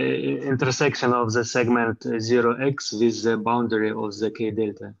is the intersection of the segment 0x with the boundary of the k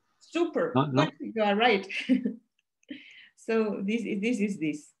delta. Super, no? You are right. So this is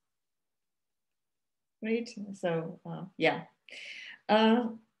this, right? So yeah.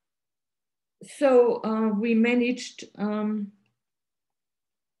 So we managed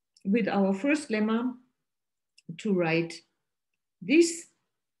with our first lemma to write this.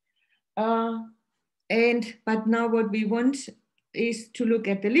 But now what we want is to look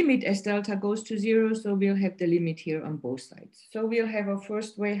at the limit as delta goes to 0. So we'll have the limit here on both sides. So we'll have a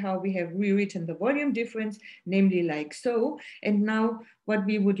first way how we have rewritten the volume difference, namely like so. And now what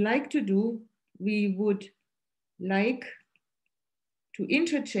we would like to do, we would like to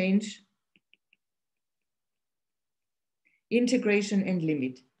interchange integration and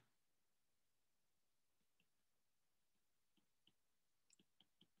limit.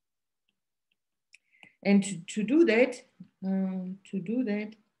 And to do that,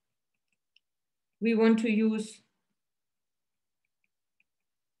 we want to use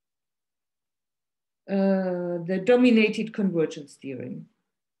the dominated convergence theorem.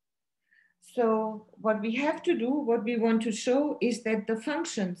 So what we have to do, what we want to show is that the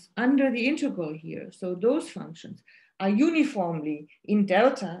functions under the integral here, so those functions are uniformly in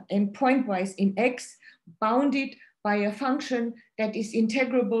delta and pointwise in x, bounded by a function that is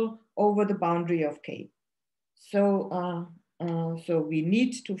integrable over the boundary of k. So, so we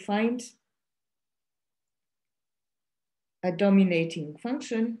need to find a dominating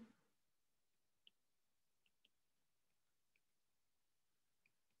function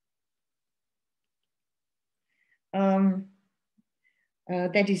that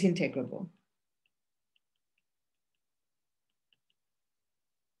is integrable.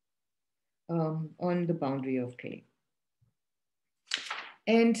 On the boundary of k.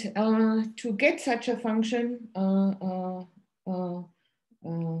 And to get such a function,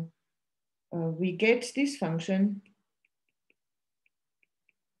 we get this function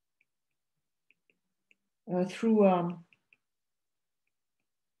through a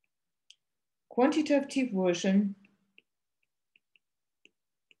quantitative version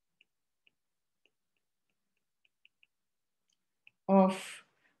of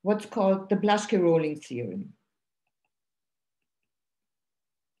what's called the Blaschke-Rolling theorem.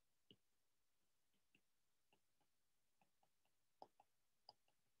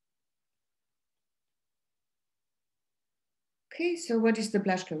 Okay, so what is the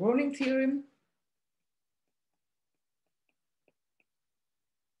Blaschke-Rolling theorem?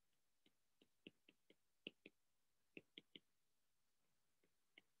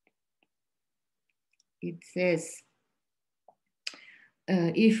 It says,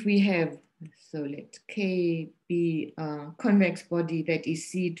 if we have, so let K be a convex body that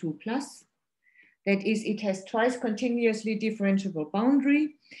is C2 plus, that is, it has twice continuously differentiable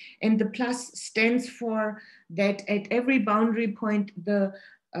boundary, and the plus stands for that at every boundary point, the,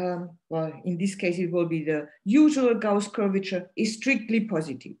 well, in this case, it will be the usual Gauss curvature is strictly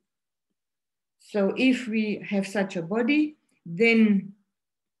positive. So if we have such a body, then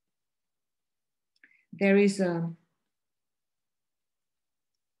there is a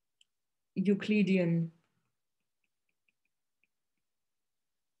Euclidean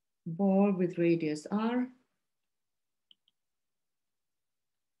ball with radius r.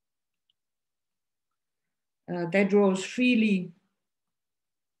 That rolls freely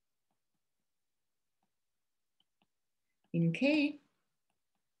in K.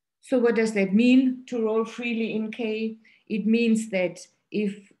 So what does that mean, to roll freely in K? It means that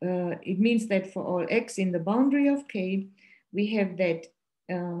for all x in the boundary of K, we have that.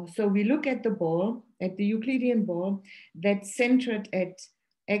 So we look at the ball, at the Euclidean ball, that's centered at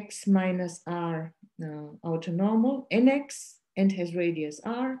x minus r orthonormal, nx, and has radius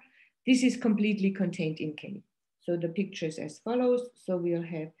r. This is completely contained in K. So the picture is as follows. So we'll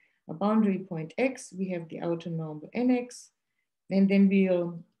have a boundary point X, we have the outer normal NX, and then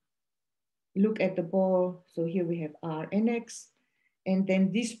we'll look at the ball. So here we have R NX, and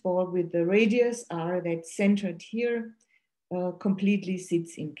then this ball with the radius R that's centered here completely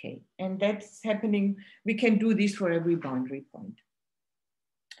sits in K. And that's happening, we can do this for every boundary point.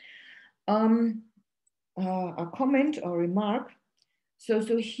 A comment or remark. So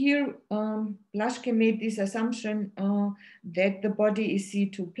here, Blaschke made this assumption that the body is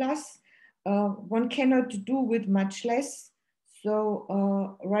C2 plus. One cannot do with much less.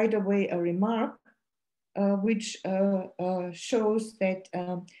 So right away a remark, which shows that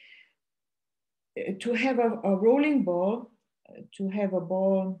to have a rolling ball, to have a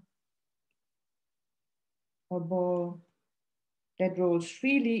ball that rolls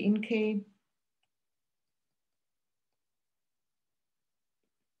freely in K,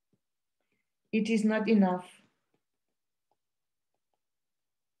 it is not enough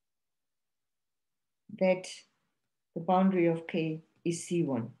that the boundary of K is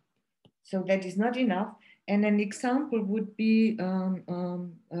C1. So that is not enough. And an example would be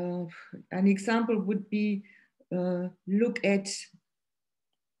look at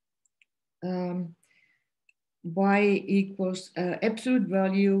y equals absolute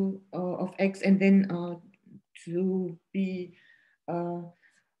value of x, and then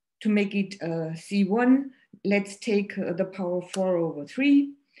to make it C1, let's take the power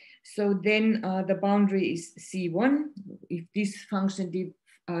 4/3. So then the boundary is C1. If this function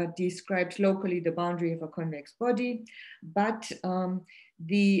describes locally the boundary of a convex body, but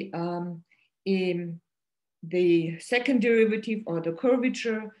the second derivative or the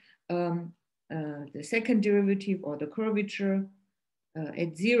curvature,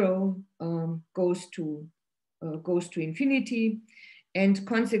 at 0 goes to infinity. And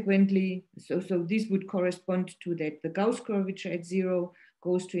consequently, so this would correspond to that the Gauss curvature at 0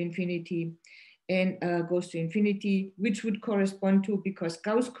 goes to infinity, and goes to infinity, which would correspond to, because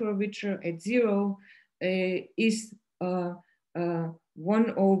Gauss curvature at 0 is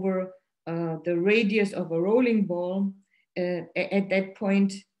 1 over the radius of a rolling ball at that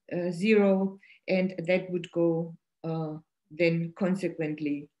point 0, and that would go then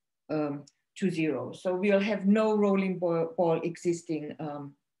consequently to 0. So we'll have no rolling ball existing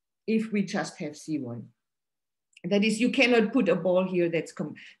if we just have C1. That is, you cannot put a ball here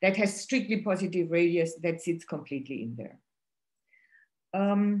that has strictly positive radius that sits completely in there.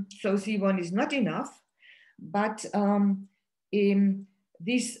 So C1 is not enough, but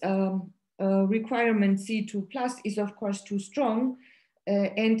this requirement C2 plus is of course too strong,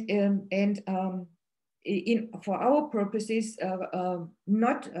 for our purposes,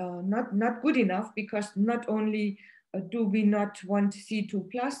 not good enough, because not only do we not want C2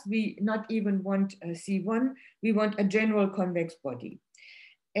 plus, we not even want C1, we want a general convex body.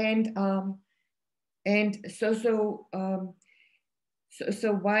 And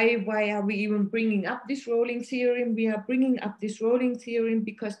so why are we even bringing up this rolling theorem? We are bringing up this rolling theorem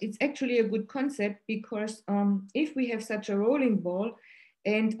because it's actually a good concept, because if we have such a rolling ball,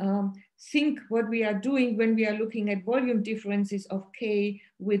 and think what we are doing when we are looking at volume differences of K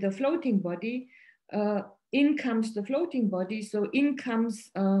with a floating body, in comes the floating body. So in comes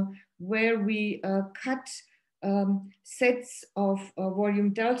where we cut sets of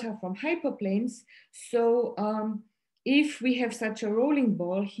volume delta from hyperplanes. So if we have such a rolling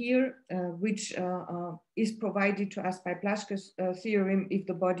ball here, which is provided to us by Blaschke's theorem, if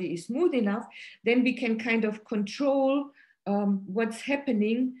the body is smooth enough, then we can kind of control what's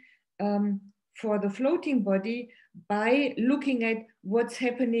happening for the floating body by looking at what's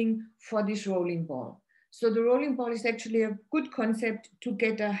happening for this rolling ball. So the rolling ball is actually a good concept to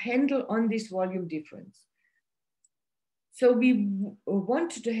get a handle on this volume difference. So we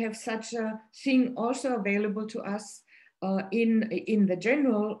want to have such a thing also available to us in the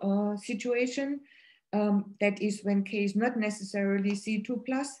general situation, that is when K is not necessarily C2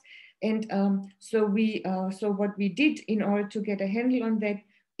 plus. And so what we did in order to get a handle on that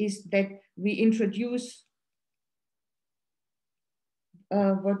is that we introduce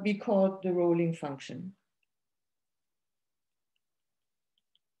what we call the rolling function.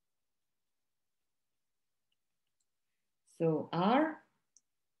 So R,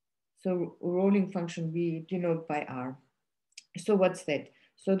 so rolling function we denote by R. So what's that?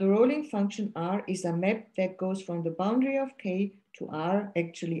 So the rolling function R is a map that goes from the boundary of K to R,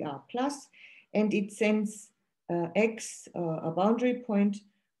 actually R plus, and it sends X, a boundary point,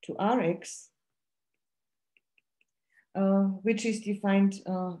 to Rx, which is defined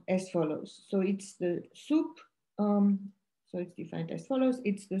as follows. So it's the So it's defined as follows.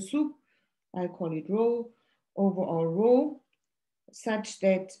 It's the sup, I call it rho, over all rho, such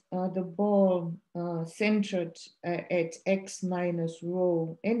that the ball centered at x minus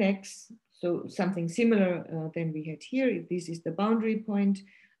rho nx, so something similar than we had here. If this is the boundary point,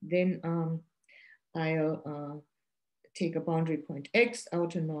 then I'll take a boundary point x,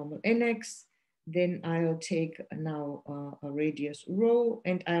 outer normal nx, then I'll take now a radius rho,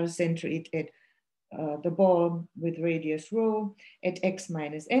 and I'll center it at the ball with radius rho at x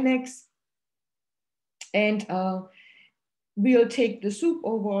minus nx. And we'll take the sup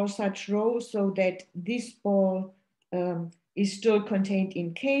over such rho so that this ball is still contained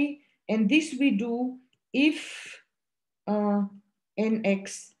in K. And this we do if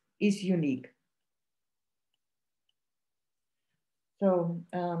nx is unique. So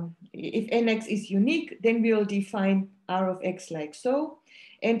if nx is unique, then we'll define R of x like so.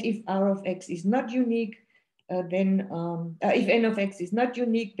 And if R of x is not unique, then if n of x is not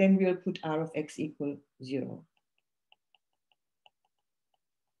unique, then we'll put R of x equal 0.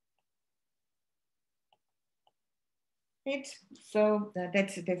 Right. So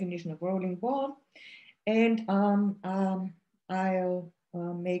that's the definition of rolling ball. And I'll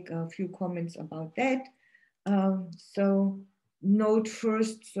make a few comments about that. So note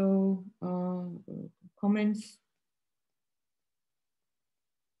first, so comments.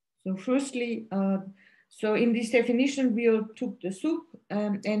 So firstly, so in this definition, we took the sup,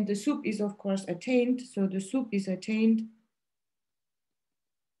 and the sup is of course attained. So the sup is attained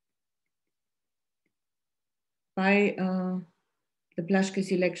by the Blaschke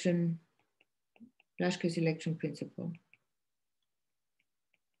selection principle.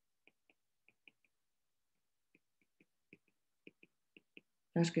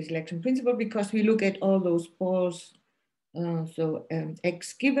 Blaschke selection principle, because we look at all those balls. So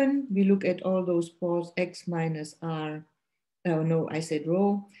x given, we look at all those balls x minus r, no, I said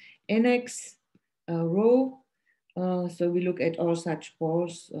rho, nx, rho. So we look at all such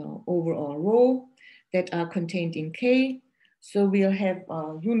balls over all rho that are contained in K. So we'll have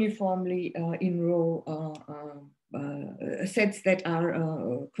uniformly in rho sets that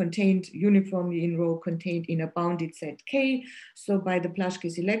are contained uniformly in rho contained in a bounded set K. So by the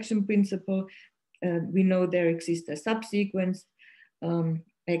Blaschke selection principle, we know there exists a subsequence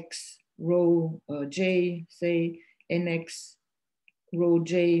x rho j, say nx rho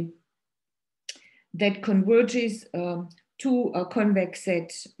j, that converges to a convex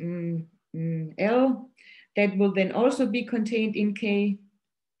set L that will then also be contained in K.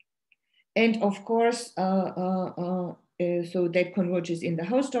 And of course, so that converges in the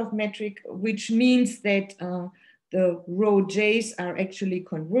Hausdorff metric, which means that the rho j's are actually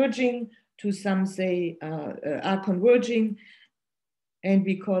converging to some say are converging, and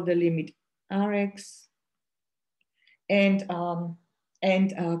we call the limit Rx. And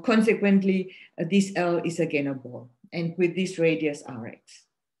consequently, this L is again a ball, and with this radius Rx.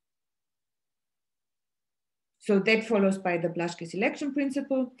 So that follows by the Blaschke selection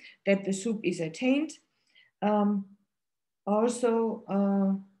principle that the sup is attained.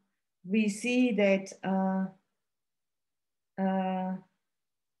 Also, we see that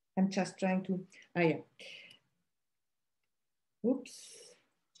I'm just trying to, yeah. Oops.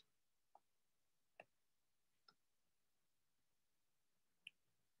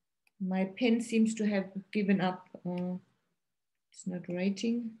 My pen seems to have given up. It's not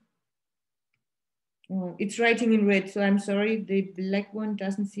writing. Oh, it's writing in red, so I'm sorry. The black one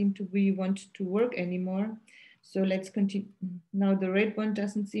doesn't seem to want to work anymore. So let's continue. Now the red one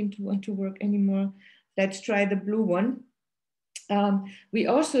doesn't seem to want to work anymore. Let's try the blue one. We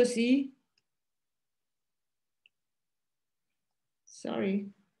also see, sorry.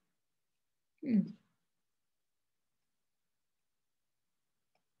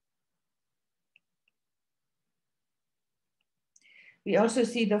 We also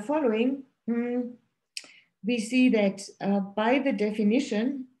see the following. We see that by the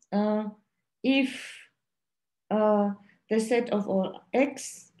definition, if the set of all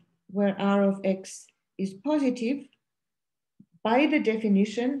x, where R of x is positive, by the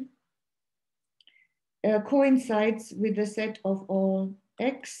definition, coincides with the set of all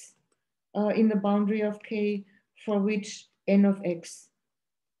x in the boundary of K for which n of x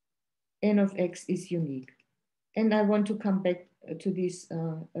is unique. And I want to come back to this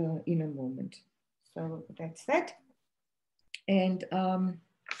in a moment. So that's that. And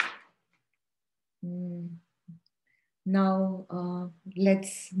now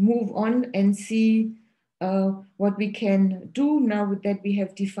let's move on and see what we can do now that we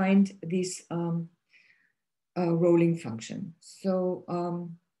have defined this rolling function. So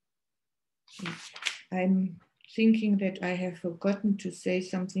I'm thinking that I have forgotten to say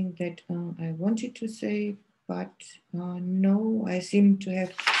something that I wanted to say, but no, I seem to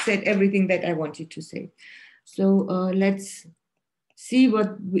have said everything that I wanted to say. So let's see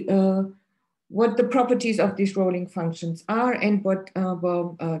what the properties of these rolling functions are, and what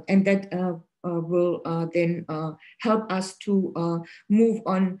will then help us to move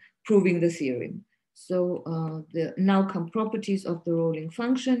on proving the theorem. So now come properties of the rolling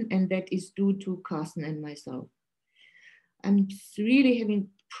function, and that is due to Carsten and myself. I'm really having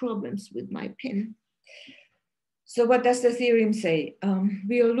problems with my pen. So what does the theorem say?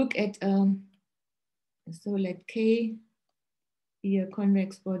 We'll look at, so let K be a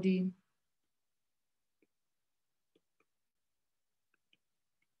convex body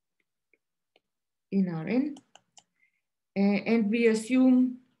in Rn. And we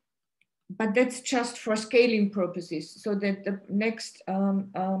assume, but that's just for scaling purposes, so that the next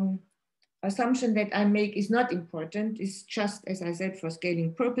assumption that I make is not important. It's just, as I said, for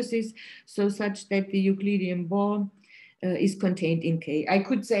scaling purposes, so such that the Euclidean ball is contained in K. I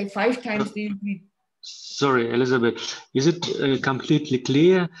could say 5 times the Euclidean. Sorry, Elisabeth, is it completely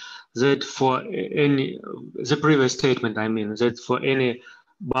clear that for any, the previous statement, I mean, that for any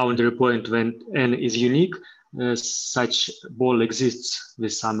boundary point when n is unique, such ball exists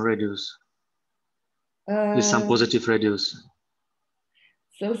with some radius, with some positive radius?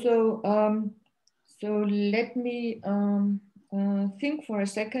 So let me think for a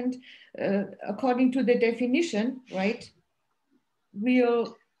second. According to the definition, right,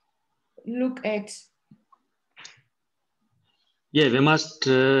 we'll look at. Yeah, we must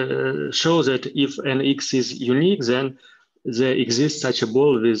show that if nx is unique, then there exists such a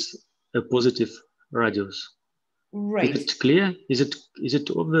ball with a positive radius. Right. Is it clear? Is it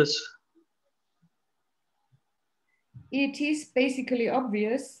obvious? It is basically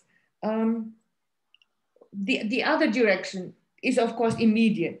obvious. The other direction is, of course,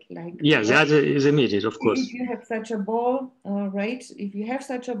 immediate. Like, yeah, the other is immediate, of course. If you have such a ball, right? If you have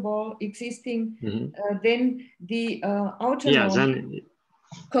such a ball existing, then the outer normal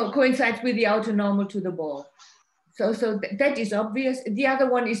coincides with the outer normal to the ball. So that is obvious. The other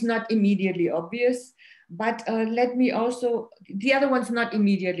one is not immediately obvious, but let me also, the other one's not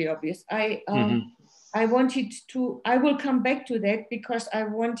immediately obvious. I wanted to, I will come back to that because I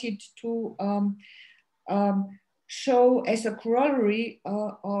wanted to show as a corollary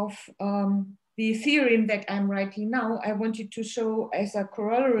of the theorem that I'm writing now. I wanted to show as a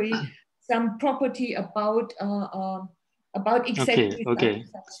corollary some property about exactly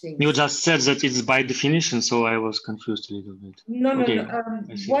such things. You just said that it's by definition, so I was confused a little bit. No.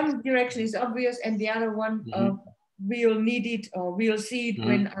 One direction is obvious, and the other one we'll need it, or we'll see it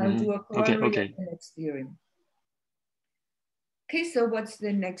when I'll do a corollary of the next theorem. Okay, so what's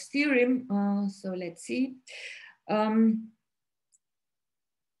the next theorem? So let's see.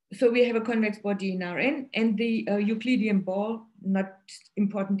 So we have a convex body in Rn, and the Euclidean ball, not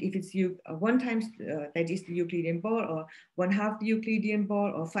important if it's 1 times, that is the Euclidean ball, or 1/2 the Euclidean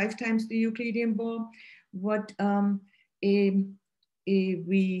ball, or 5 times the Euclidean ball. What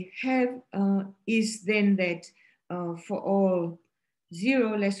we have is then that for all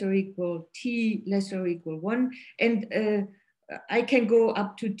 0 less or equal t less or equal 1, and I can go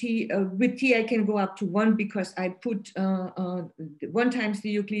up to t, with t I can go up to 1 because I put 1 times the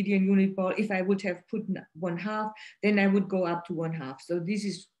Euclidean unit ball. If I would have put 1/2, then I would go up to 1/2. So this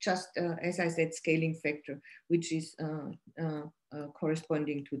is just, as I said, scaling factor, which is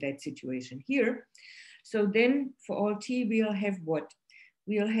corresponding to that situation here. So then for all t, we'll have what?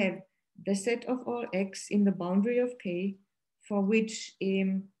 We'll have the set of all x in the boundary of K, for which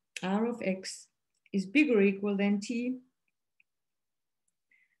R of x is bigger or equal than t.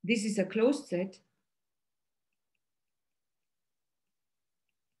 This is a closed set,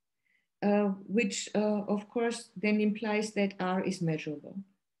 which of course then implies that R is measurable.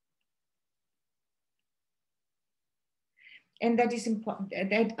 And that is important,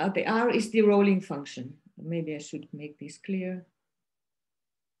 that the R is the rolling function. Maybe I should make this clear.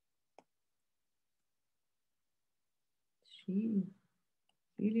 Gee,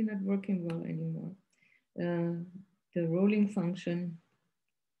 really not working well anymore. The rolling function.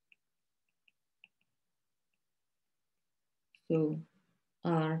 So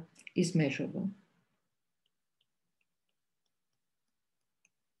R is measurable.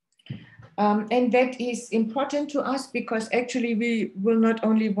 And that is important to us because actually we will not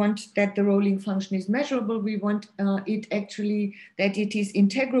only want that the rolling function is measurable, we want it actually that it is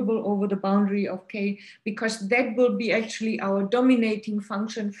integrable over the boundary of K, because that will be actually our dominating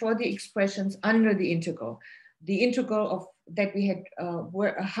function for the expressions under the integral. The integral of that we had,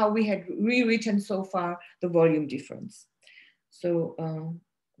 how we had rewritten so far the volume difference. So,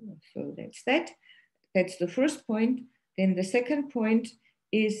 so that's that. That's the first point. Then the second point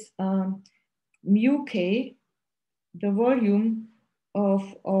is mu k, the volume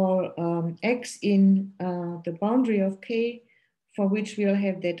of all x in the boundary of k, for which we'll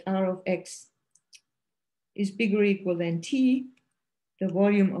have that r of x is bigger or equal than t. The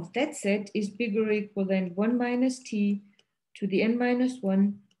volume of that set is bigger or equal than 1 minus t to the n minus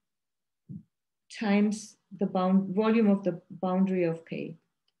 1 times the volume of the boundary of k.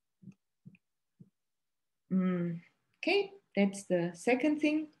 Okay, that's the second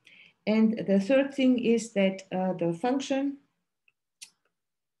thing. And the third thing is that the function,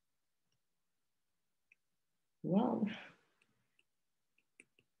 wow,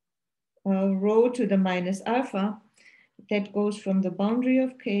 rho to the minus alpha, that goes from the boundary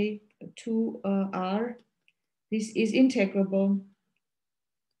of k to r. This is integrable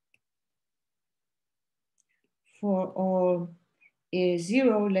for all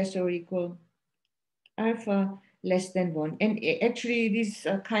a0 less or equal alpha less than 1. And actually, this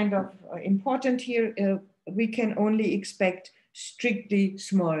is kind of important here. We can only expect strictly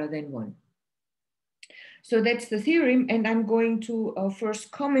smaller than 1. So that's the theorem, and I'm going to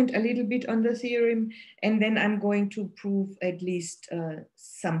first comment a little bit on the theorem, and then I'm going to prove at least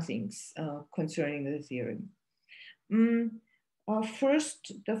some things concerning the theorem. The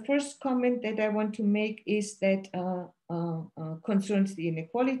first comment that I want to make is that concerns the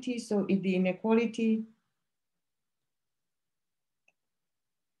inequality. So if the inequality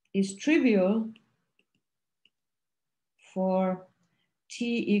is trivial for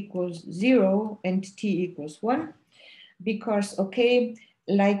t equals 0 and t equals 1, because, okay,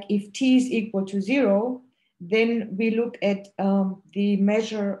 like if t is equal to 0, then we look at the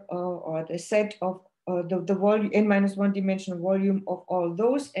measure or the set of the volume, n minus 1 dimensional volume of all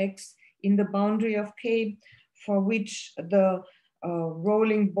those x in the boundary of k, for which the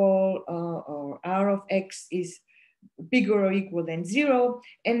rolling ball or r of x is bigger or equal than 0.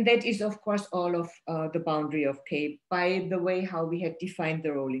 And that is, of course, all of the boundary of k, by the way how we had defined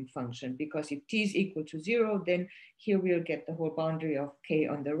the rolling function. Because if t is equal to 0, then here we'll get the whole boundary of k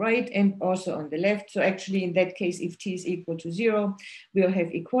on the right and also on the left. So actually, in that case, if t is equal to 0, we'll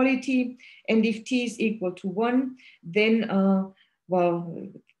have equality. And if t is equal to 1, then, well,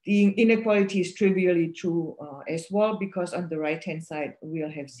 the inequality is trivially true as well, because on the right-hand side, we'll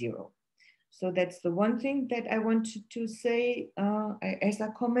have 0. So that's the one thing that I wanted to say as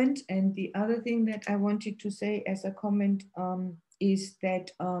a comment. And the other thing that I wanted to say as a comment is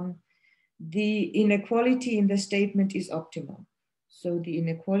that the inequality in the statement is optimal. So the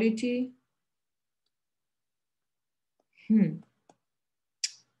inequality,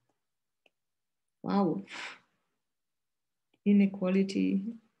 wow, inequality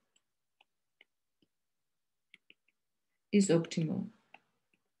is optimal.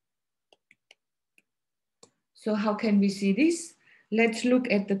 So how can we see this? Let's look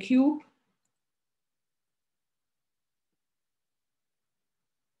at the cube.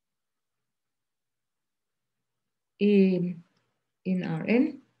 In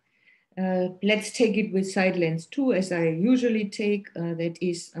Rn. Let's take it with side length 2, as I usually take. That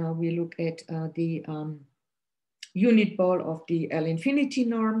is, we look at the unit ball of the L infinity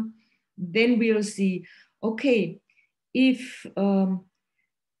norm. Then we'll see, okay, if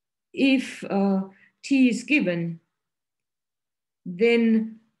t is given,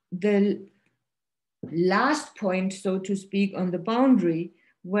 then the last point, so to speak, on the boundary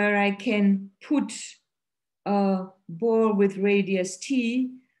where I can put a ball with radius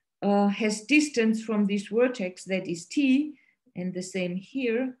t has distance from this vertex, that is t, and the same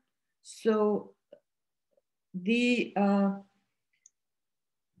here. So the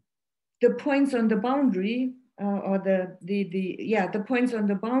points on the boundary or the points on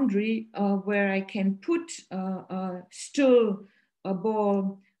the boundary where I can put still a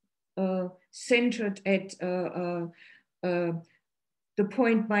ball centered at the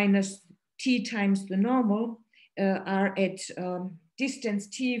point minus t times the normal are at distance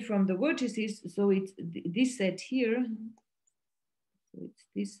t from the vertices. So it's this set here. So it's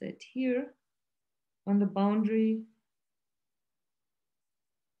this set here on the boundary.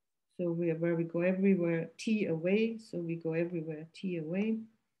 So where we go everywhere t away. So we go everywhere t away.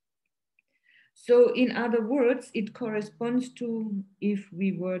 So in other words, it corresponds to, if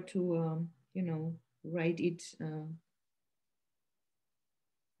we were to, you know, write it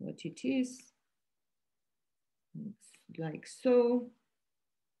what it is, it's like so.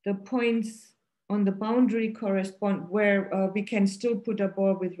 The points on the boundary correspond where we can still put a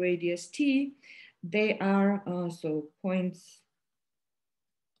ball with radius t, they are so points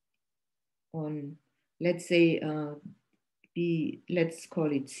on, let's say, B, let's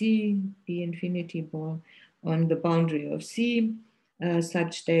call it C, B infinity ball on the boundary of C,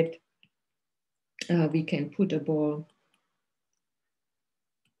 such that we can put a ball,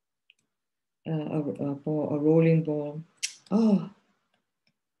 a rolling ball. Oh,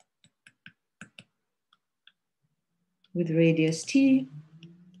 with radius T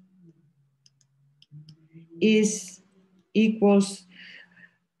is equals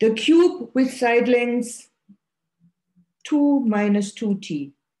the cube with side lengths 2 minus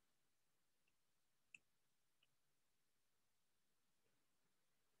 2T.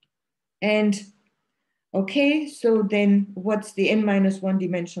 And okay, so then what's the n minus 1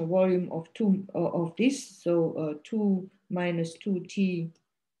 dimensional volume of this? So 2 minus 2T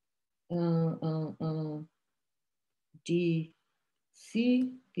dc,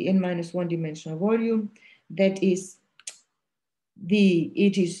 the n minus 1 dimensional volume. That is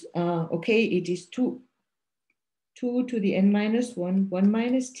it is 2 to the n minus 1, 1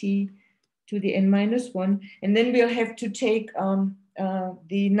 minus T to the n minus 1, and then we'll have to take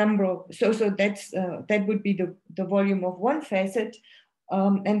the number of, so that's that would be the volume of one facet,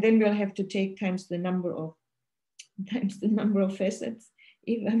 and then we'll have to take times the number of facets,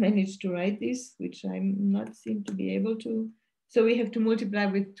 if I manage to write this, which I'm not seem to be able to. So we have to multiply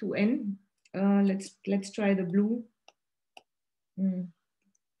with 2n. Let's try the blue.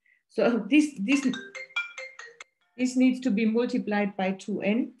 So this needs to be multiplied by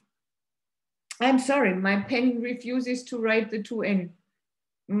 2n. I'm sorry, my pen refuses to write the 2n.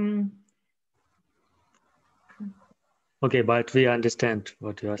 Okay, but we understand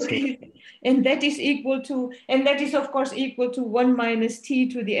what you are saying. Okay. And that is equal to, and that is of course equal to 1 minus T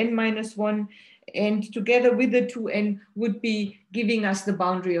to the n minus 1, and together with the 2n would be giving us the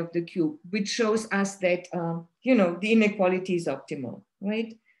boundary of the cube, which shows us that, you know, the inequality is optimal,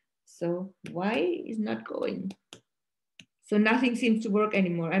 right? So y is not going. So nothing seems to work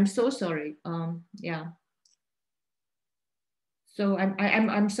anymore. I'm so sorry. Yeah. So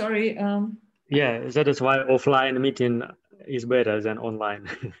I'm sorry. Yeah, that is why offline meeting is better than online.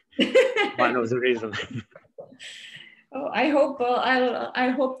 One of the reasons. Oh, I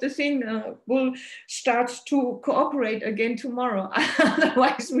hope the thing will start to cooperate again tomorrow.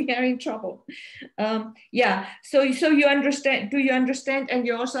 Otherwise, we are in trouble. Yeah. So you understand? Do you understand? And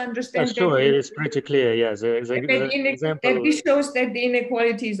you also understand that sure, it is pretty clear. Yes, the example. That this shows that the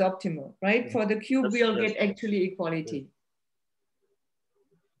inequality is optimal, right? For the cube, we'll get actually equality.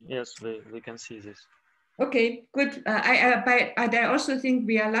 Yes, we can see this. Okay, good. I also think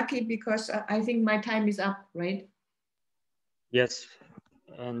we are lucky because I think my time is up, right? Yes,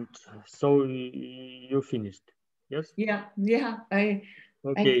 and so you finished. Yes. Yeah. Okay.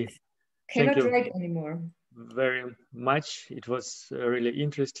 I cannot write anymore. Very much. It was really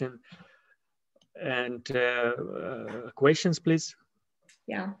interesting. And questions, please.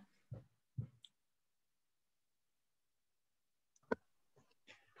 Yeah.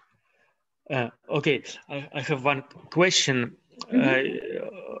 Okay, I have one question.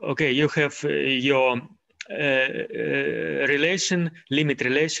 Okay, you have your limit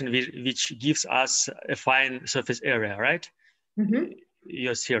relation, which gives us a fine surface area, right?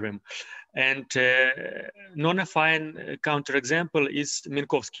 Your theorem. And non-affine counterexample is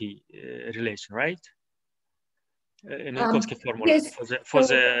Minkowski relation, right? Minkowski formula, yes, for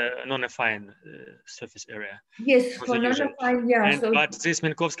the non-affine surface area. Yes, for non-affine, yeah. And, but this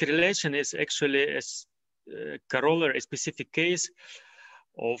Minkowski relation is actually a corollary, a specific case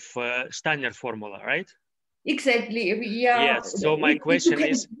of Steiner formula, right? Exactly, yeah. Yes, so my question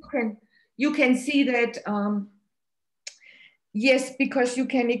is... You can see that, yes, because you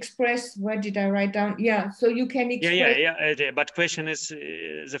can express, what did I write down? Yeah, so you can express... Yeah, but question is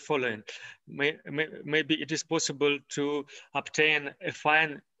the following. Maybe it is possible to obtain a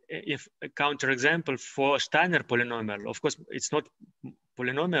fine counterexample for Steiner polynomial. Of course, it's not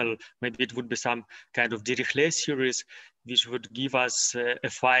polynomial. Maybe it would be some kind of Dirichlet series, which would give us a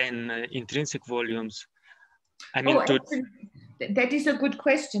fine intrinsic volumes. I mean, actually, that is a good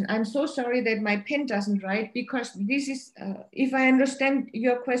question. I'm so sorry that my pen doesn't write, because this is, if I understand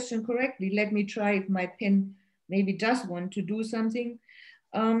your question correctly, let me try if my pen maybe does want to do something.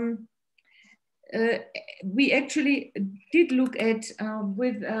 We actually did look at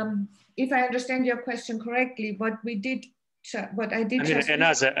if I understand your question correctly, what I did. I mean,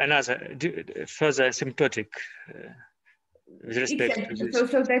 another further asymptotic with respect exactly. to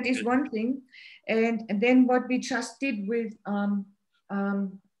this. So that is one thing, and then what we just did with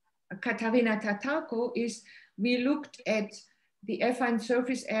Katarina Tatarko is we looked at the affine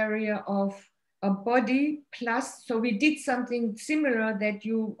surface area of a body plus, so we did something similar that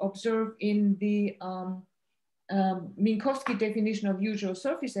you observe in the Minkowski definition of usual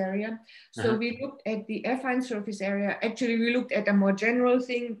surface area. So we looked at the affine surface area. Actually, we looked at a more general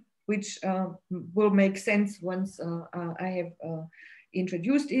thing, which will make sense once I have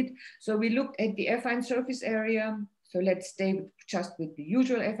introduced it. So we looked at the affine surface area. So let's stay just with the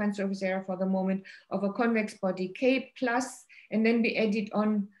usual affine surface area for the moment of a convex body K plus, and then we added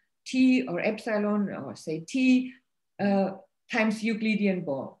on T or epsilon, or say T times Euclidean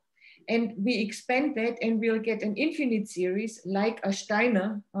ball. And we expand that and we'll get an infinite series like a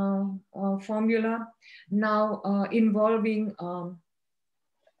Steiner formula, now involving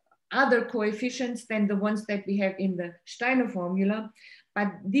other coefficients than the ones that we have in the Steiner formula.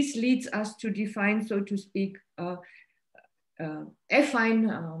 But this leads us to define, so to speak,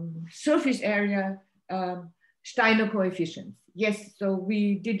 affine surface area Steiner coefficients. Yes, so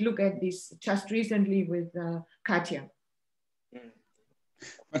we did look at this just recently with Katja.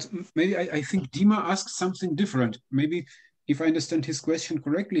 But maybe I think Dima asked something different. Maybe if I understand his question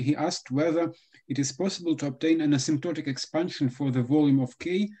correctly, he asked whether it is possible to obtain an asymptotic expansion for the volume of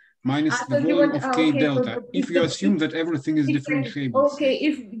K minus the volume of K delta, so if you assume that everything is differentiable. Okay,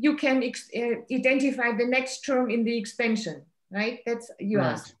 if you can identify the next term in the expansion, right? That's you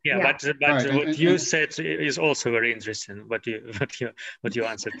asked. Yeah, yeah. But right. What you said is also very interesting. What you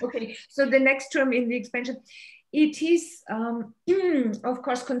answered. Okay, so the next term in the expansion, it is of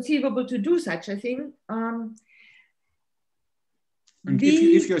course conceivable to do such a thing. And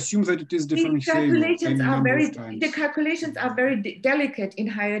if you assume that it is differentiable, the calculations are very delicate in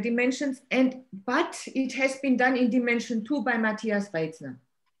higher dimensions, but it has been done in dimension 2 by Matthias Reitzner.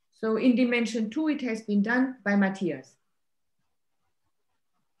 So in dimension 2, it has been done by Matthias.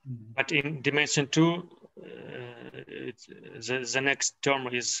 But in dimension 2, the next term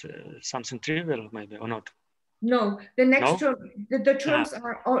is something trivial, maybe, or not? No, the next term, the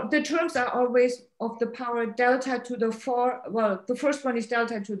terms are always of the power delta to the 4. Well, the first one is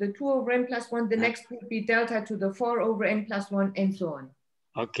delta to the 2 over n plus 1. The next will be delta to the 4 over n plus 1, and so on.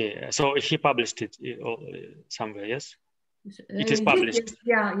 Okay, so he published it somewhere, yes? It is published.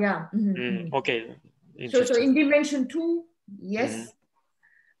 Yes, yeah. Okay. So in dimension 2, yes.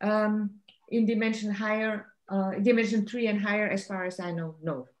 In dimension higher, dimension 3 and higher, as far as I know,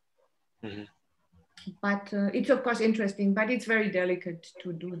 no. But it's of course interesting, but it's very delicate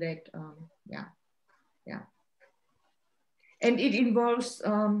to do that. Yeah. And it involves,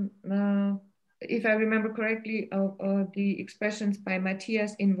 if I remember correctly, the expressions by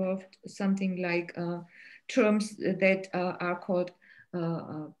Matthias involved something like terms that are called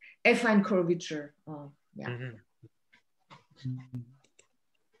affine curvature.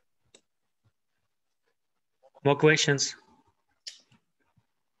 More questions?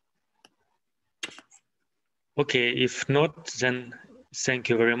 Okay, if not, then thank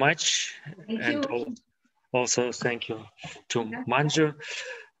you very much. Thank you. Also thank you to Manju.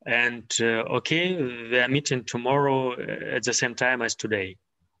 And okay, we are meeting tomorrow at the same time as today.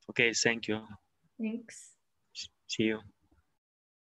 Okay, thank you. Thanks. See you.